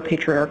the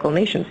heteropatriarchal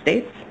nation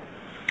states.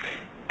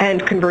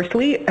 And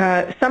conversely,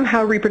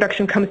 somehow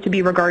reproduction comes to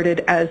be regarded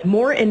as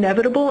more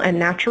inevitable and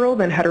natural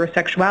than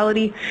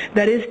heterosexuality.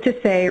 That is to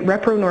say,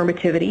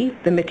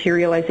 repronormativity, the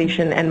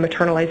materialization and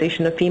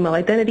maternalization of female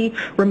identity,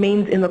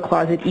 remains in the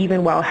closet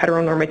even while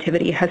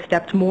heteronormativity has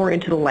stepped more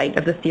into the light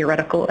of the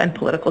theoretical and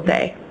political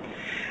day.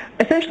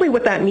 Essentially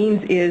what that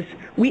means is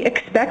we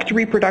expect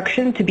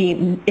reproduction to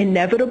be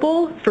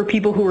inevitable for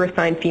people who are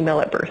assigned female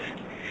at birth.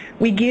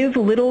 We give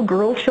little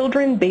girl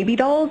children baby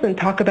dolls and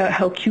talk about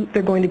how cute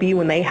they're going to be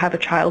when they have a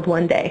child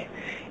one day.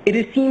 It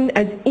is seen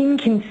as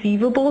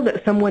inconceivable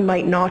that someone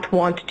might not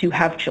want to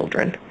have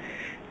children.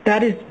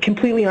 That is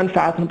completely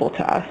unfathomable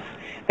to us,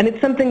 and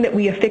it's something that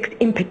we affix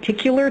in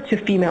particular to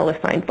female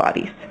assigned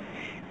bodies.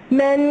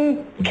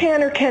 Men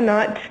can or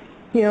cannot,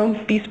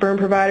 be sperm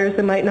providers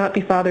and might not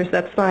be fathers,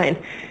 that's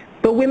fine.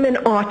 But women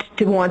ought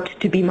to want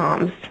to be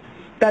moms.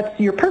 That's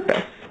your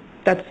purpose.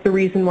 That's the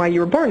reason why you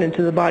were born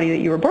into the body that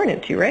you were born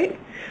into, right?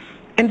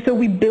 And so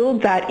we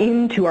build that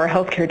into our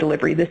healthcare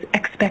delivery, this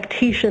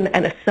expectation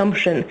and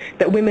assumption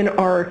that women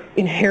are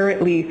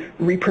inherently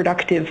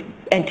reproductive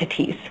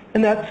entities.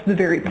 And that's the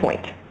very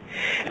point.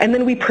 And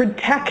then we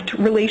protect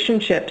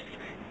relationships,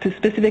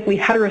 specifically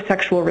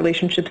heterosexual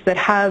relationships that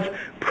have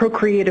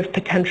procreative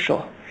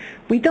potential.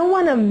 We don't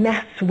want to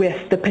mess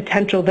with the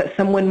potential that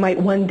someone might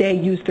one day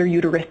use their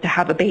uterus to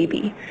have a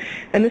baby.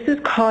 And this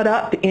is caught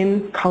up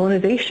in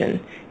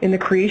colonization, in the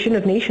creation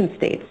of nation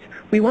states.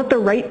 We want the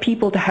right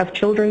people to have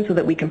children so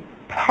that we can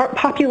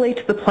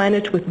populate the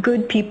planet with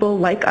good people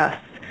like us.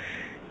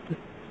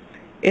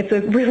 It's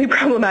a really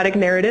problematic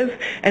narrative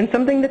and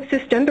something that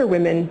cisgender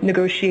women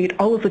negotiate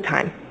all of the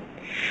time.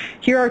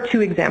 Here are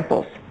two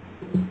examples.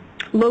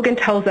 Logan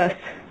tells us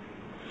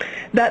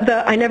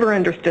that I never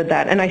understood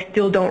that, and I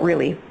still don't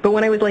really. But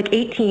when I was like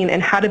 18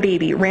 and had a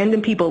baby,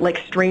 random people, like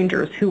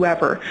strangers,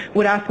 whoever,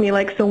 would ask me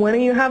like, so when are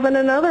you having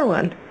another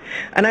one?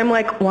 And I'm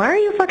like, why are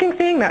you fucking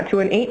saying that to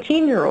an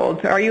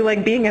 18-year-old? Are you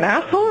like being an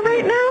asshole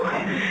right now?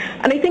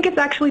 And I think it's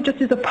actually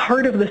just as a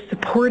part of the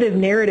supportive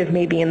narrative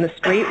maybe in the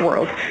straight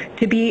world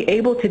to be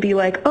able to be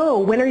like, oh,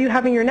 when are you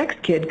having your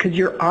next kid? Because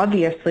you're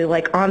obviously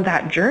like on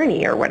that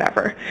journey or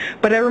whatever.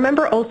 But I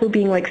remember also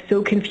being like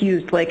so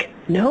confused, like,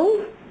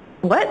 no?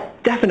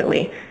 What?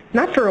 Definitely.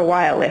 Not for a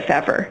while, if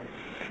ever.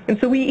 And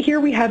so here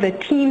we have a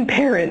teen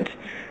parent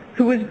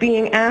who was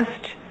being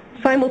asked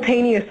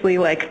simultaneously,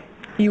 like,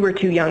 you were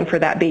too young for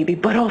that baby,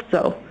 but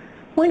also,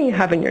 when are you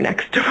having your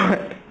next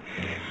one?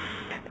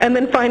 And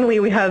then finally,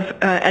 we have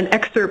an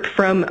excerpt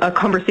from a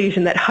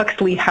conversation that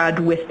Huxley had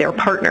with their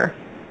partner.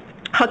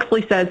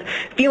 Huxley says,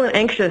 feeling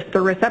anxious,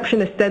 the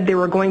receptionist said they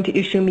were going to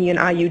issue me an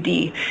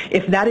IUD.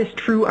 If that is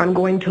true, I'm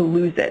going to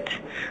lose it.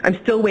 I'm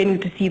still waiting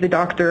to see the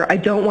doctor. I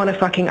don't want a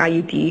fucking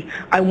IUD.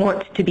 I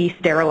want to be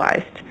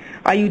sterilized.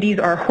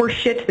 IUDs are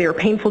horseshit. They are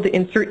painful to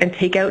insert and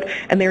take out,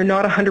 and they are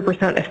not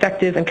 100%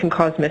 effective and can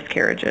cause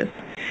miscarriages.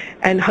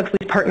 And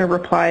Huxley's partner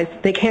replies,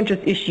 they can't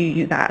just issue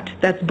you that.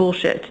 That's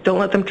bullshit. Don't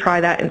let them try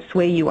that and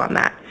sway you on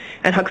that.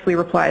 And Huxley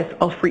replies,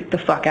 I'll freak the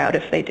fuck out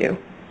if they do.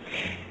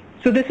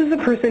 So this is a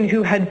person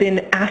who had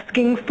been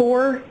asking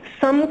for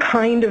some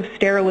kind of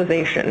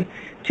sterilization,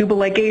 tubal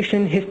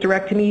ligation,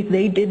 hysterectomy.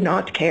 They did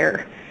not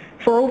care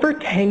for over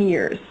 10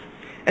 years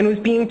and was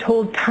being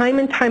told time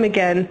and time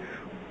again,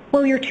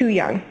 well, you're too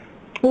young.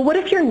 Well, what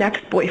if your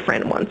next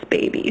boyfriend wants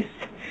babies?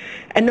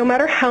 And no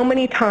matter how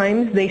many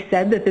times they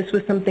said that this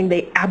was something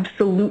they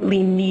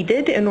absolutely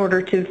needed in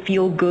order to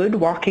feel good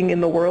walking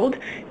in the world,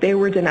 they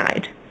were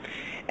denied.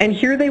 And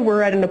here they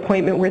were at an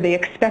appointment where they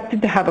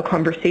expected to have a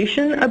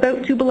conversation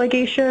about tubal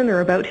ligation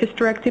or about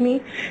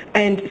hysterectomy,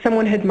 and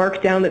someone had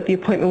marked down that the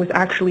appointment was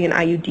actually an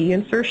IUD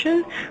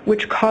insertion,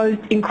 which caused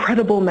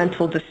incredible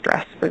mental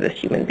distress for this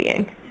human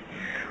being.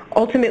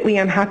 Ultimately,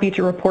 I'm happy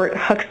to report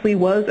Huxley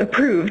was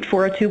approved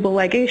for a tubal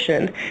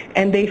ligation,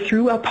 and they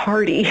threw a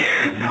party.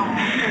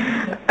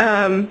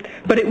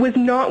 But it was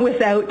not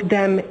without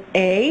them,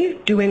 A,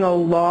 doing a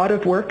lot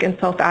of work and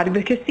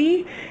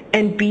self-advocacy,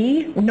 and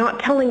B, not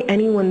telling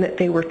anyone that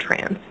they were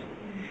trans.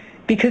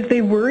 Because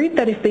they worried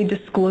that if they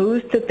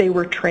disclosed that they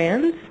were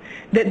trans,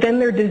 that then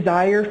their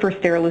desire for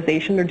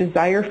sterilization, their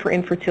desire for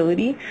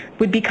infertility,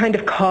 would be kind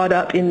of caught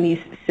up in these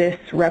cis,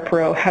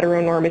 repro,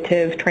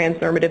 heteronormative,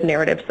 transnormative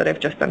narratives that I've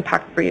just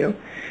unpacked for you.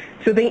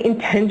 So they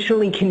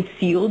intentionally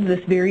concealed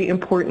this very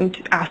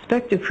important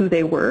aspect of who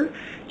they were,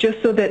 just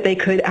so that they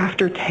could,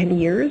 after 10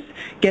 years,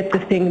 get the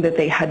thing that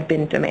they had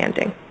been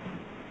demanding.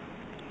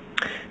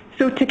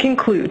 So to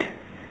conclude,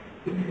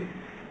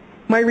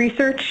 my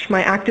research,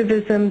 my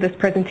activism, this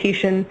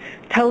presentation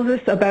tells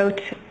us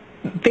about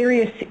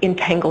various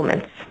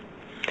entanglements.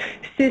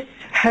 Cis,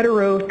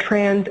 hetero,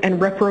 trans, and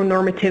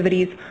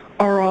repronormativities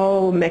are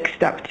all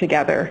mixed up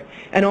together,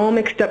 and all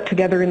mixed up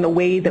together in the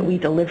way that we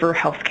deliver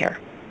healthcare.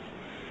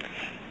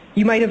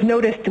 You might have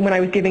noticed when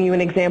I was giving you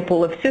an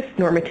example of cis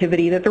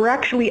normativity that there were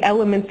actually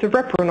elements of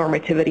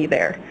repronormativity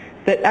there.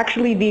 That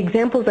actually the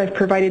examples I've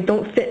provided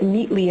don't fit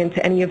neatly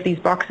into any of these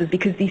boxes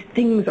because these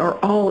things are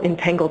all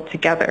entangled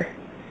together.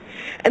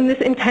 And this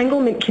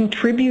entanglement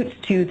contributes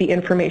to the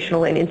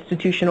informational and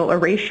institutional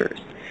erasures.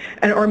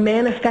 and are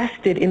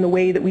manifested in the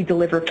way that we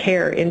deliver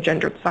care in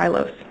gendered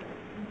silos.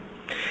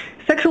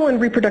 Sexual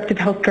and reproductive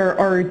health care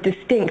are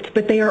distinct,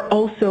 but they are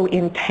also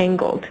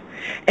entangled.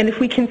 And if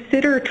we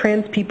consider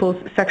trans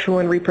people's sexual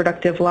and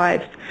reproductive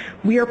lives,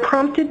 we are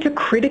prompted to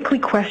critically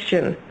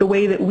question the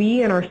way that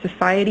we in our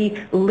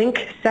society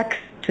link sex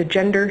to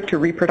gender, to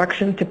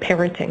reproduction, to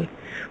parenting.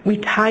 We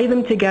tie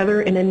them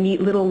together in a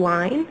neat little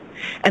line,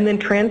 and then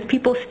trans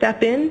people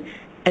step in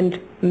and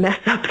mess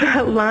up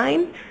that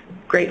line.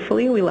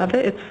 Gratefully, we love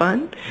it, it's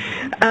fun.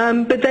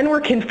 But then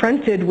we're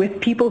confronted with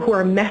people who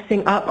are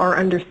messing up our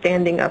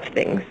understanding of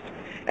things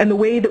and the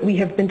way that we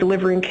have been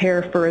delivering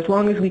care for as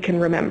long as we can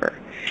remember.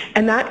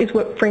 And that is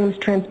what frames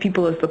trans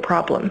people as the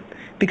problem,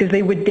 because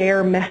they would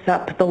dare mess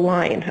up the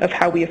line of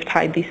how we have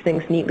tied these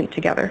things neatly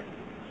together.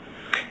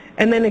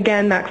 And then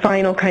again, that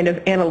final kind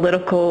of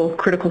analytical,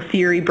 critical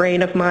theory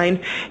brain of mine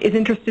is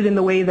interested in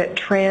the way that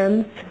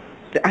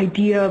the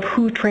idea of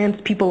who trans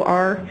people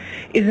are,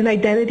 is an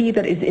identity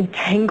that is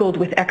entangled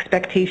with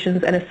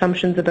expectations and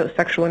assumptions about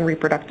sexual and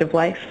reproductive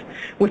life,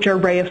 which are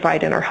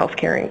reified in our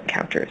healthcare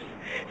encounters.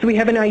 So we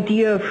have an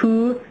idea of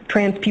who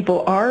trans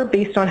people are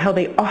based on how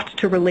they ought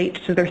to relate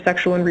to their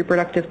sexual and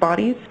reproductive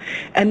bodies,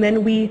 and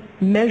then we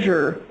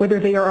measure whether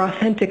they are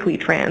authentically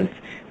trans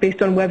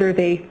based on whether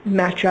they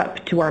match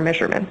up to our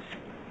measurements.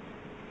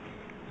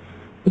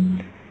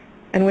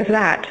 And with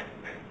that,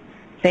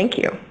 thank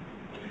you.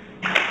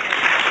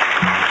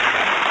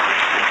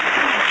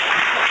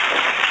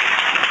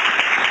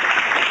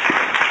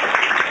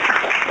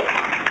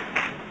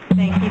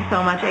 Thank you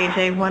so much,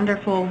 AJ.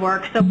 Wonderful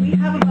work. So we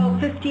have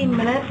about 15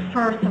 minutes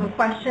for some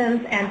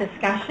questions and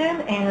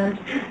discussion, and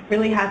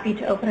really happy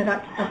to open it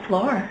up to the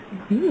floor.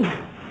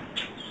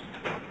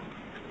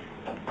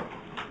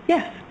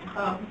 Yes.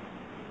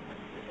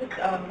 This is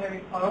a very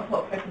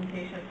powerful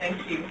presentation.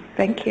 Thank you.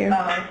 Thank you.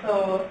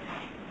 So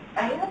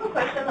I have a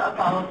question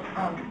about,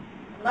 I'm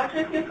not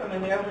sure if you're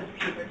familiar with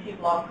puberty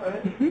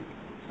blockers.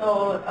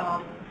 So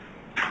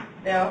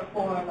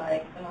therefore,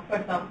 like, for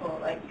example,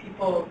 like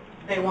people,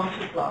 they want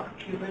to block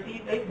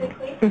puberty,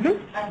 basically.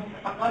 And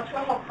I'm not sure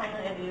how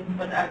common it is,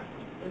 but I've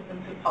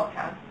listened to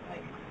podcasts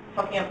like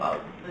talking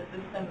about the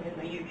system in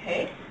the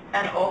UK,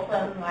 and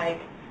often like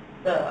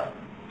the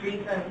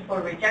reason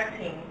for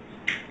rejecting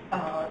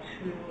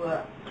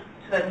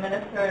to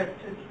administer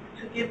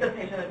to give the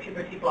patient a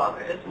puberty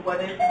blocker is what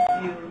if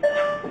you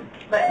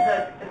like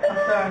the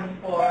concern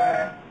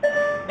for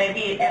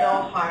maybe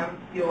it'll harm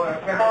your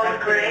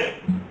reproductive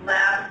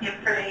lab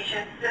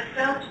information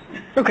system.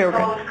 Okay. All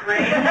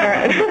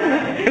right.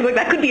 I was like,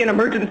 that could be an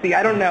emergency.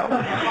 I don't know.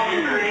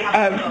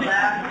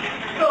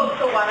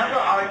 So one of the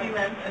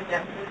arguments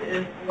against it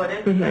is what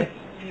if like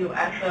you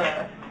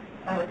as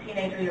a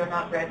teenager you're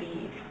not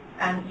ready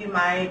and you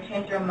might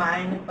change your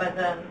mind, but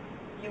then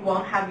you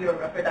won't have your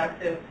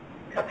reproductive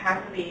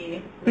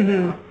capacity.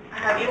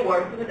 Have you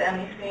worked with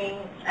anything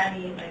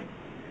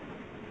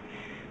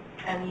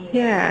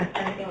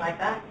like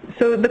that?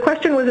 So the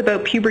question was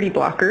about puberty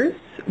blockers,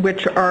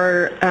 which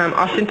are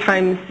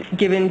oftentimes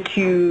given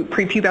to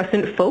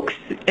prepubescent folks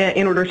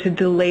in order to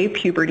delay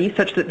puberty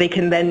such that they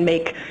can then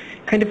make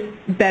kind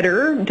of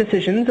better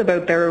decisions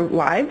about their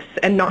lives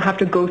and not have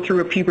to go through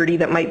a puberty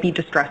that might be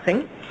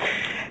distressing.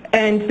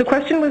 And the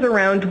question was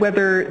around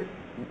whether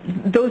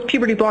those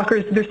puberty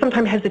blockers, there's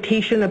sometimes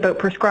hesitation about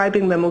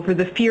prescribing them over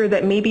the fear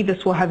that maybe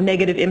this will have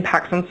negative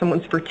impacts on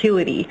someone's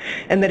fertility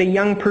and that a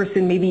young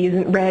person maybe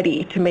isn't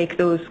ready to make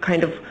those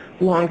kind of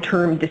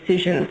long-term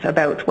decisions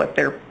about what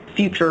their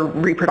future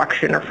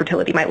reproduction or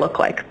fertility might look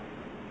like.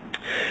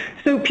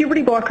 So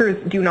puberty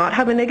blockers do not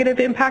have a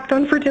negative impact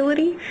on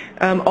fertility.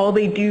 All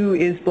they do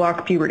is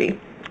block puberty.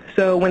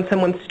 So when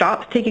someone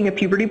stops taking a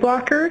puberty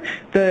blocker,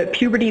 the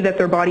puberty that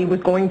their body was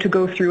going to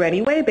go through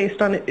anyway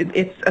based on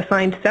its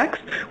assigned sex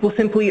will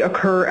simply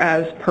occur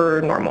as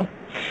per normal.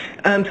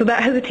 So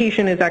that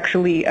hesitation is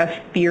actually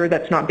a fear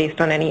that's not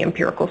based on any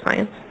empirical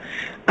science.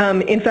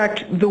 In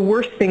fact, the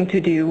worst thing to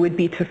do would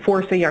be to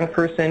force a young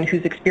person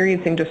who's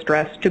experiencing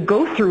distress to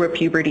go through a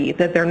puberty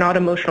that they're not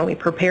emotionally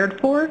prepared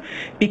for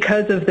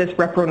because of this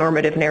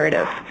repronormative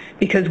narrative.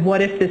 Because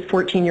what if this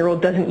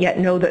 14-year-old doesn't yet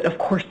know that, of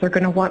course, they're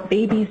going to want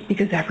babies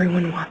because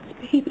everyone wants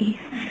babies.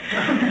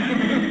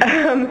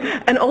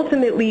 And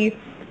ultimately,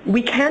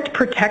 we can't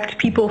protect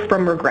people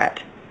from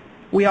regret.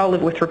 We all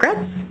live with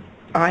regrets.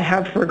 I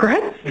have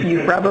regrets.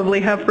 You probably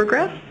have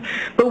regrets.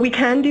 But what we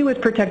can do is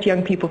protect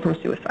young people from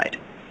suicide.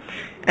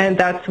 And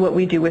that's what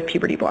we do with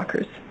puberty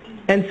blockers.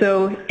 And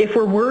so if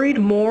we're worried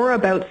more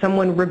about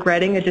someone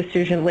regretting a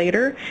decision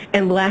later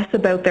and less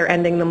about their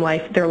ending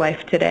their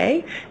life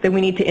today, then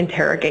we need to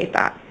interrogate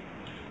that.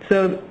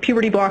 So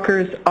puberty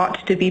blockers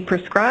ought to be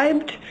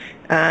prescribed.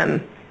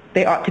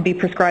 They ought to be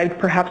prescribed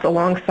perhaps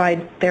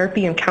alongside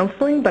therapy and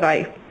counseling, but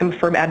I am a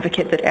firm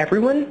advocate that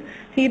everyone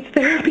needs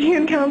therapy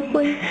and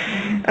counseling,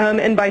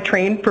 and by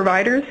trained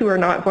providers who are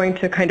not going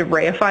to kind of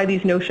reify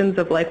these notions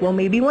of like, well,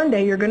 maybe one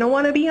day you're going to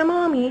want to be a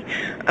mommy.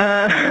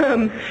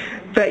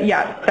 But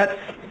yeah,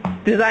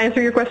 does that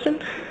answer your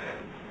question?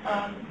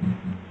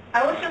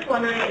 I was just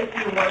wondering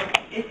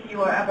if you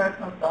were ever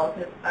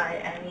consulted by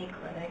any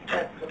clinic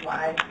that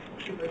provides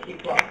puberty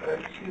blocker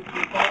to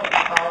people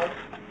about,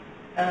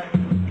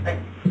 like,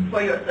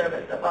 for your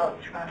service about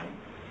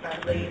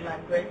translating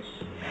language.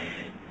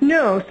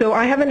 No, so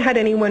I haven't had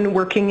anyone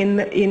working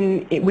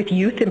with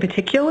youth in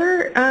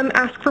particular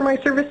ask for my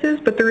services,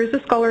 but there is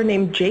a scholar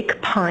named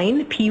Jake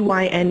Pine,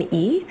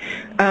 P-Y-N-E,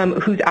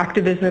 whose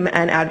activism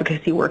and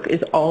advocacy work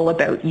is all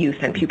about youth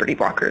and puberty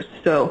blockers.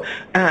 So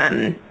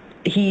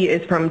he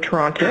is from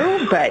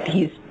Toronto, but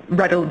he's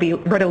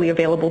readily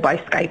available by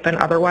Skype and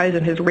otherwise,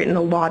 and has written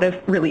a lot of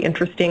really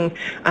interesting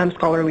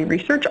scholarly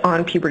research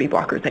on puberty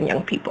blockers in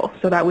young people.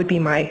 So that would be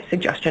my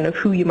suggestion of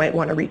who you might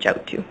want to reach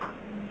out to.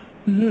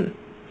 Mm-hmm.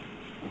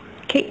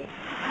 Kate.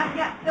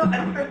 Yeah, so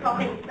first of all,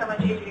 thank you so much,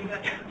 AJ, for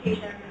the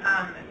presentation.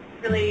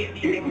 Really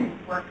amazing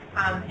work.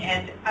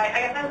 And I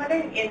guess I'm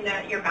wondering, in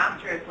your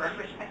master's work,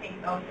 which I think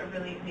is also a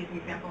really amazing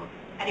example of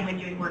anyone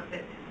doing work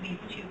that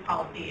leads to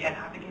policy and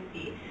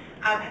advocacy,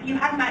 have you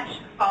had much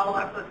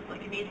follow-up? It's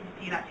like amazing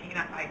to see that taken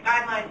up by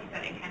guidelines, you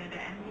said in Canada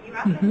and the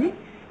U.S. Mm-hmm.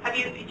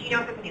 Do you know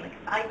if there's any like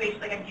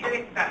evaluation? Like, I'm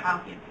curious about how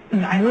the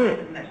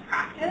guidelines and this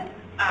practice,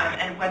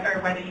 and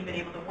whether you've been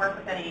able to work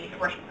with any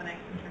abortion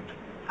clinics in terms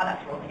of how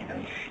that's rolling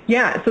out.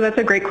 Yeah, so that's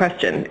a great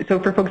question. So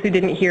for folks who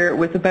didn't hear, it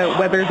was about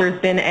whether there's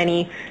been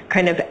any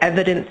kind of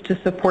evidence to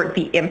support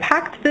the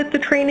impact that the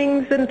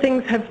trainings and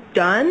things have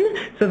done,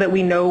 so that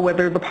we know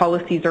whether the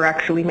policies are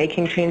actually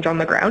making change on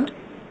the ground.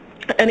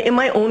 And in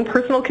my own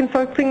personal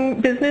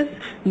consulting business,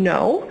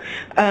 no.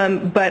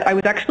 But I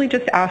was actually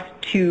just asked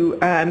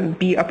to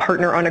be a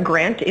partner on a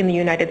grant in the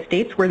United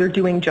States where they're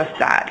doing just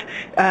that.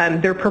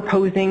 They're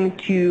proposing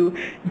to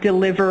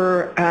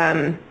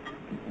deliver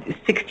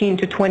 16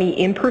 to 20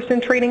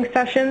 in-person training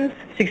sessions,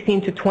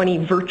 16 to 20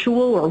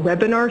 virtual or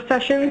webinar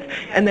sessions,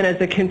 and then as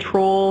a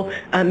control,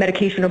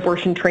 medication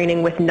abortion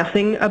training with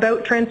nothing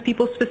about trans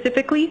people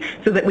specifically,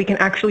 so that we can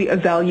actually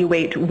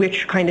evaluate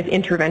which kind of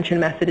intervention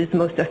method is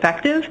most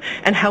effective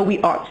and how we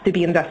ought to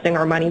be investing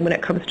our money when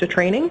it comes to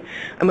training.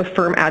 I'm a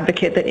firm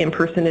advocate that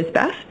in-person is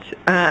best,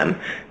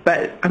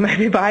 but I might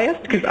be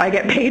biased because I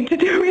get paid to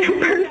do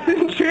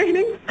in-person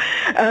training.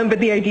 But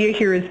the idea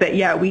here is that,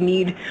 yeah, we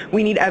need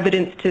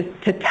evidence to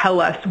tell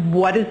us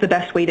what is the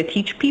best way to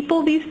teach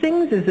people these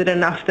things. Is it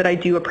enough that I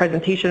do a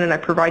presentation and I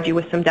provide you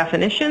with some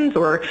definitions,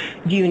 or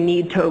do you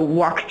need to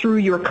walk through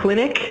your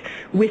clinic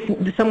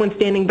with someone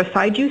standing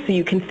beside you so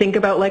you can think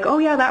about, like, oh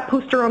yeah, that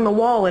poster on the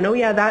wall, and oh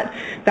yeah,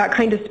 that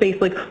kind of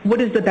space, like what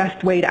is the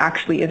best way to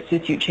actually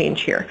institute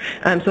change here?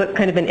 So it's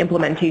kind of an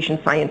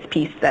implementation science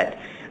piece that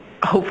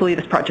hopefully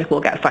this project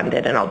will get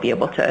funded and I'll be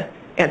able to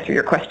answer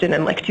your question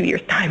in like 2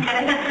 years' time.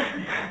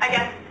 I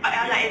guess,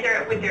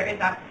 is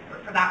that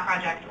for that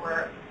project,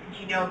 or do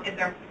you know,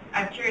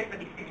 I'm curious for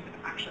the experience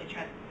of actually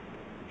trans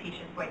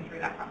patients going through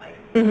that project.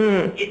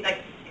 Mm-hmm. It's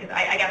like, because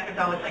I guess there's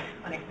always like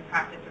clinics and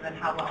practice, and then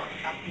how well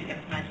that's being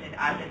implemented,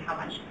 as in how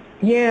much,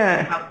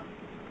 how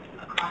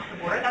across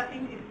the board that's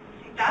being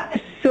done,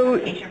 from a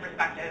patient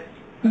perspective.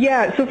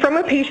 Yeah, so from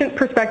a patient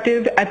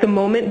perspective, at the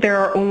moment there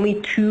are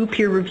only 2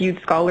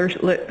 peer-reviewed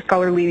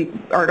scholarly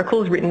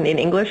articles written in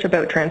English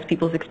about trans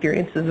people's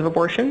experiences of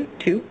abortion.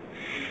 2.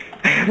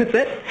 That's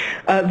it.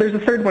 There's a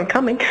 3rd one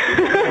coming.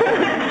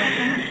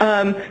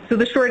 So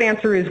the short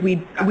answer is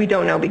we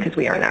don't know because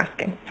we aren't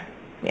asking.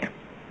 Yeah,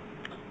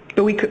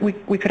 but we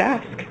could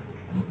ask.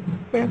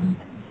 Yeah.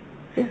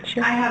 Yeah,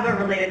 sure. I have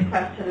a related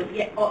question.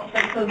 Yeah,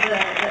 so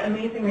the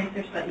amazing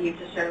research that you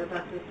just shared with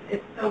us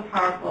is so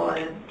powerful,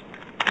 and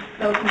it's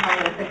so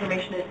compelling. This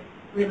information is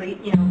really,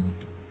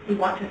 we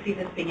want to see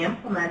this being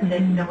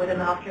implemented, within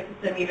the healthcare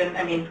system. Even,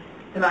 I mean,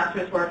 the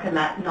master's work and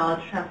that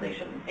knowledge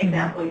translation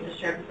example you just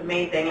shared was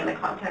amazing in the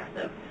context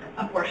of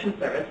abortion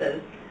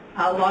services.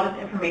 A lot of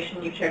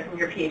information you shared from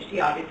your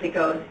PhD obviously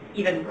goes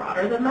even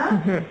broader than that.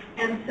 Mm-hmm.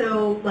 And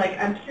so, like,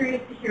 I'm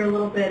curious to hear a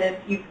little bit if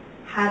you've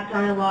had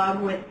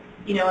dialogue with,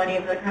 any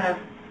of the kind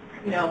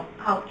of,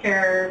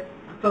 healthcare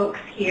folks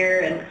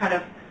here, and kind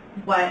of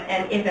what,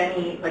 and if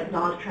any, like,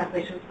 knowledge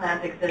translation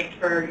plans exist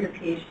for your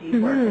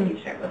PhD work that you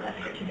shared with us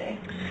here today.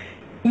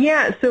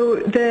 Yeah, so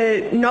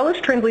the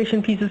knowledge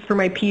translation pieces for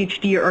my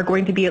PhD are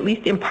going to be at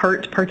least in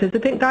part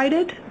participant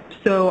guided.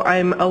 So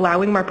I'm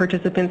allowing my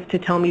participants to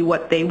tell me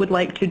what they would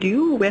like to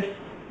do with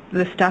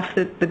the stuff,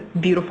 the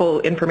beautiful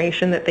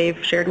information that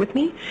they've shared with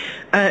me.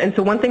 And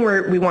so one thing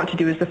we want to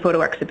do is the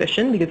photo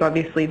exhibition, because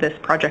obviously this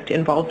project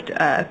involved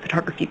a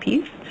photography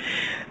piece.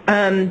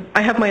 I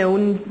have my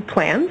own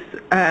plans.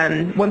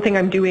 One thing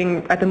I'm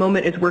doing at the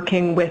moment is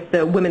working with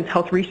the Women's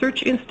Health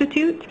Research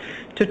Institute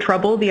to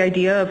trouble the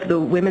idea of the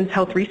Women's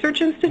Health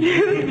Research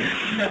Institute.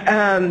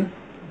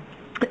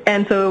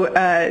 And so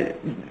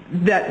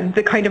that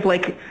the kind of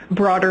like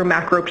broader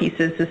macro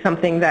pieces is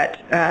something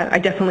that I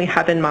definitely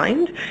have in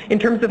mind. In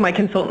terms of my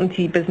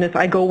consultancy business,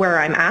 I go where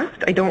I'm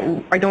asked. I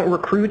don't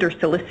recruit or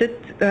solicit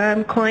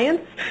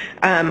clients.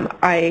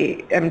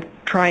 I am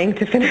trying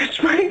to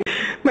finish my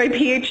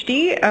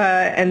PhD,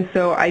 and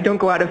so I don't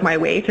go out of my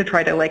way to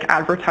try to like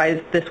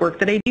advertise this work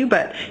that I do.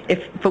 But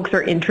if folks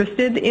are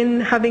interested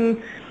in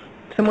having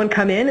someone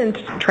come in and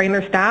train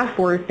their staff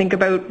or think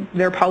about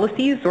their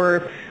policies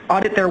or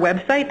audit their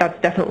website, that's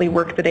definitely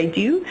work that I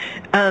do.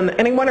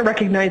 And I want to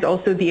recognize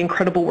also the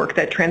incredible work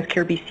that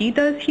TransCare BC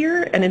does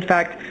here. And in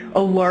fact,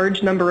 a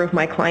large number of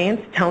my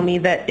clients tell me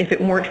that if it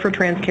weren't for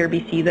TransCare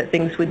BC, that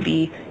things would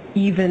be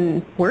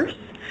even worse.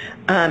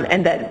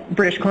 And that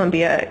British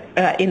Columbia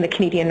in the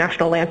Canadian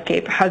national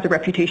landscape has a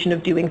reputation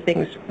of doing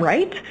things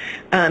right.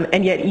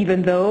 And yet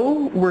even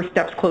though we're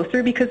steps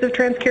closer because of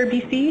TransCare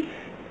BC,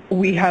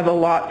 we have a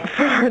lot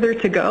farther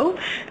to go,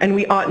 and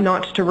we ought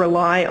not to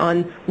rely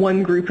on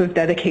one group of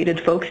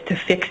dedicated folks to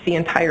fix the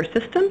entire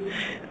system.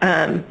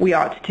 We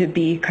ought to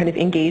be kind of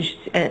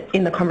engaged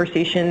in the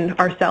conversation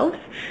ourselves.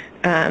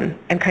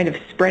 And kind of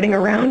spreading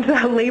around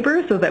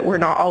labor so that we're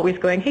not always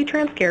going, hey,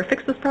 TransCare,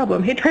 fix this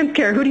problem. Hey,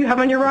 TransCare, who do you have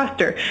on your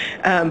roster?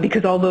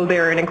 Because although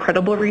they're an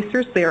incredible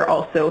resource, they are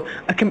also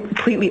a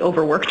completely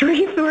overworked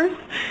resource.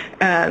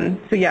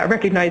 So yeah,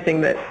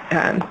 recognizing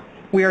that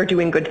we are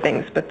doing good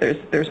things, but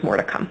there's more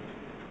to come.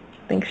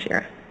 Thanks,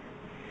 Shira.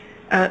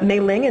 Mei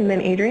Ling and then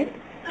Adrian.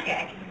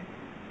 Okay.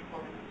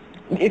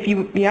 If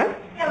you, yeah?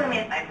 Yeah, let me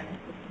have 5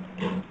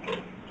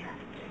 minutes.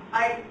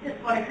 I just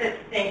wanted to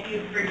thank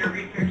you for your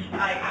research.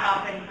 I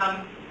often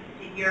come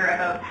to hear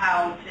about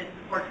how to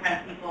support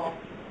trans people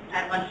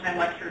at lunchtime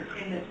lectures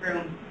in this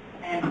room,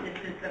 and this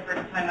is the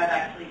first time I've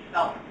actually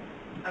felt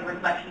a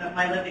reflection of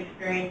my lived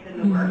experience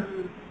in the work.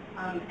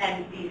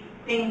 And these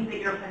things that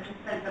your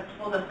participants have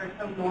told us are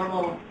so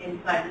normal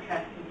inside the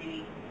trans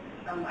community.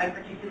 I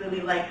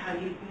particularly like how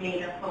you've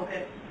made a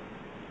focus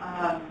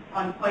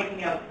on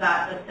pointing out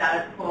that the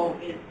status quo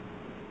is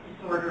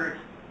disordered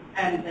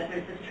and that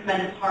there's this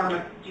tremendous harm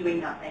of doing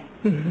nothing.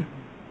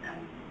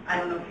 I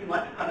don't know if you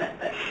want to comment,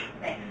 but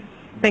thanks.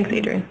 Thanks,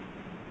 Adrian.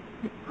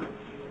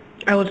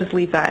 I will just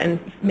leave that and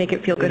make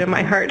it feel good in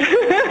my heart.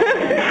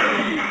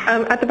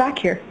 At the back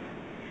here.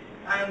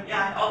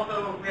 Yeah, I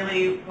also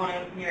really want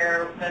to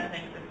hear the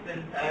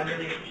participants. I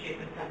really appreciate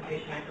this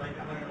presentation. I feel like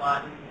I learned a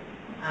lot.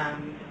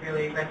 It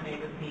really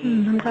resonated with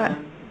me. I'm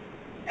glad.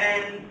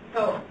 And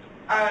so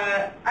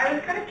I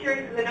was kind of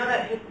curious because I know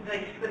that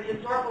with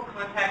historical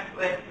context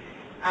with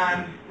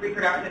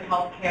reproductive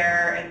health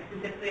care and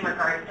specifically in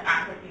regards to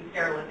accessing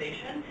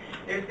sterilization,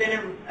 there's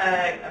been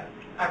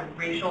a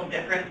racial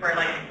difference where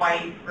like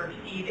white or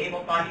perceived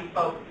able-bodied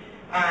folks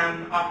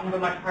often have a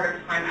much harder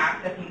time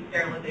accessing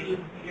sterilization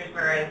procedures,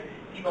 whereas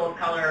people of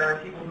color or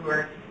people who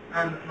are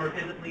more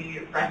physically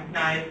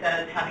recognized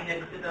as having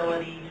a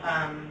disability,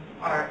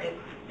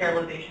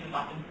 sterilization is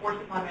often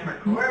forced upon them or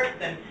coerced.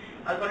 And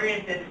I was wondering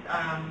if this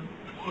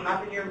came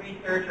up in your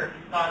research or if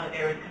you saw that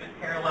there was kind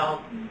of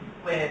parallels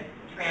with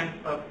trans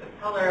folks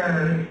of color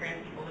or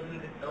trans people living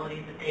with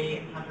disabilities, that they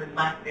encountered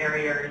less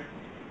barriers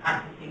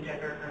accessing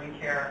gender-affirming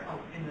care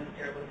in the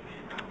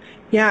sterilization process.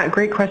 Yeah,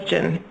 great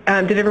question.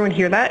 Did everyone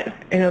hear that?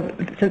 I know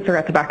since they're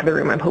at the back of the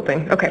room, I'm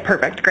hoping. Okay,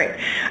 perfect, great.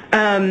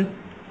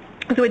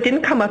 So it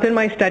didn't come up in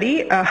my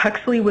study.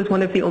 Huxley was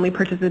one of the only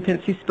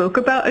participants who spoke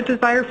about a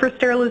desire for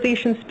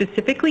sterilization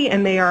specifically,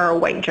 and they are a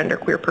white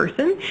genderqueer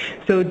person.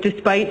 So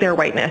despite their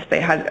whiteness,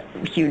 they had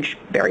huge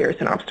barriers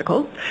and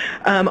obstacles.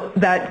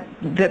 That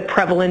the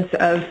prevalence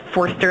of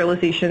forced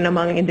sterilization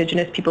among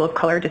Indigenous people of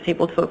color,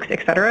 disabled folks,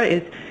 et cetera,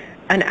 is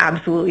an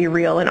absolutely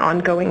real and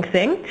ongoing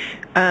thing.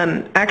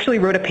 I actually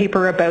wrote a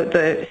paper about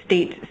the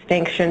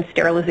state-sanctioned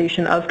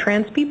sterilization of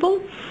trans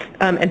people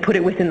and put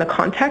it within the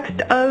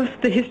context of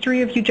the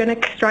history of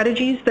eugenic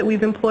strategies that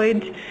we've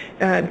employed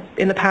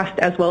in the past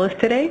as well as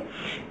today.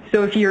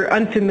 So if you're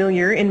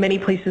unfamiliar, in many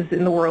places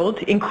in the world,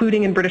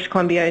 including in British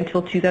Columbia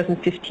until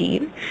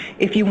 2015,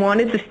 if you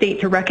wanted the state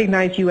to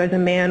recognize you as a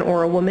man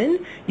or a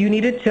woman, you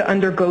needed to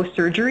undergo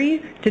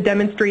surgery to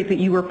demonstrate that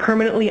you were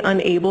permanently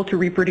unable to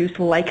reproduce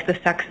like the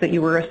sex that you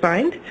were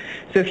assigned.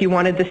 So if you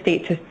wanted the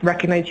state to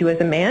recognize you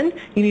as a man,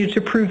 you needed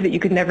to prove that you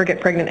could never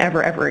get pregnant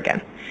ever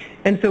again.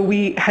 And so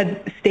we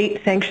had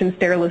state-sanctioned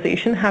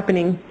sterilization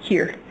happening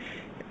here.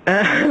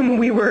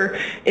 We were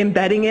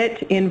embedding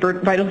it in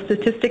Vital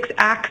Statistics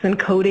Acts and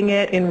coding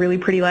it in really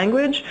pretty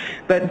language,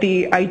 but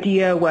the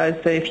idea was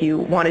that if you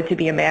wanted to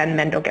be a man,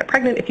 men don't get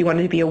pregnant. If you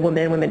wanted to be a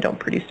woman, women don't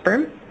produce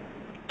sperm.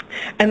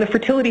 And the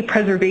fertility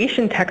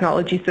preservation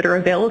technologies that are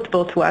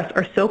available to us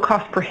are so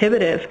cost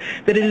prohibitive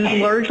that it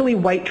is largely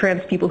white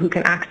trans people who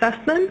can access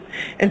them.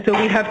 And so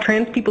we have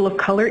trans people of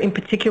color, in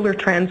particular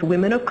trans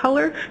women of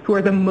color, who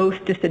are the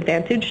most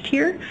disadvantaged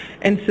here.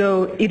 And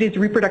so it is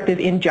reproductive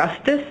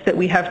injustice that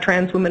we have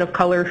trans women of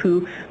color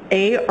who,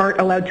 A,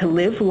 aren't allowed to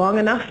live long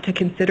enough to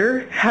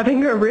consider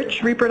having a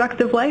rich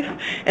reproductive life,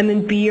 and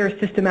then B, are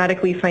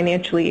systematically,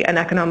 financially, and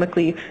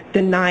economically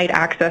denied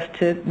access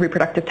to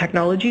reproductive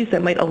technologies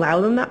that might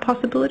allow them that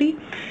possibility.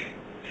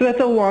 So that's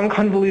a long,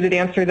 convoluted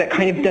answer that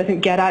kind of doesn't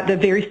get at the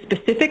very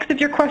specifics of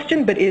your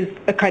question, but is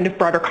a kind of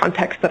broader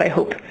context that I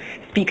hope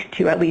speaks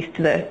to at least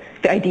the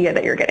idea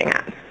that you're getting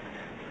at.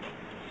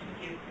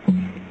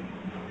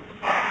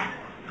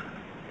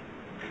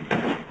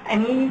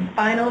 Any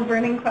final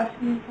burning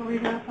questions before we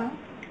wrap up?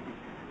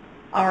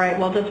 All right,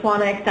 well, just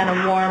want to extend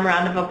a warm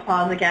round of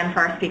applause again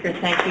for our speakers.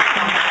 Thank you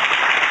so much.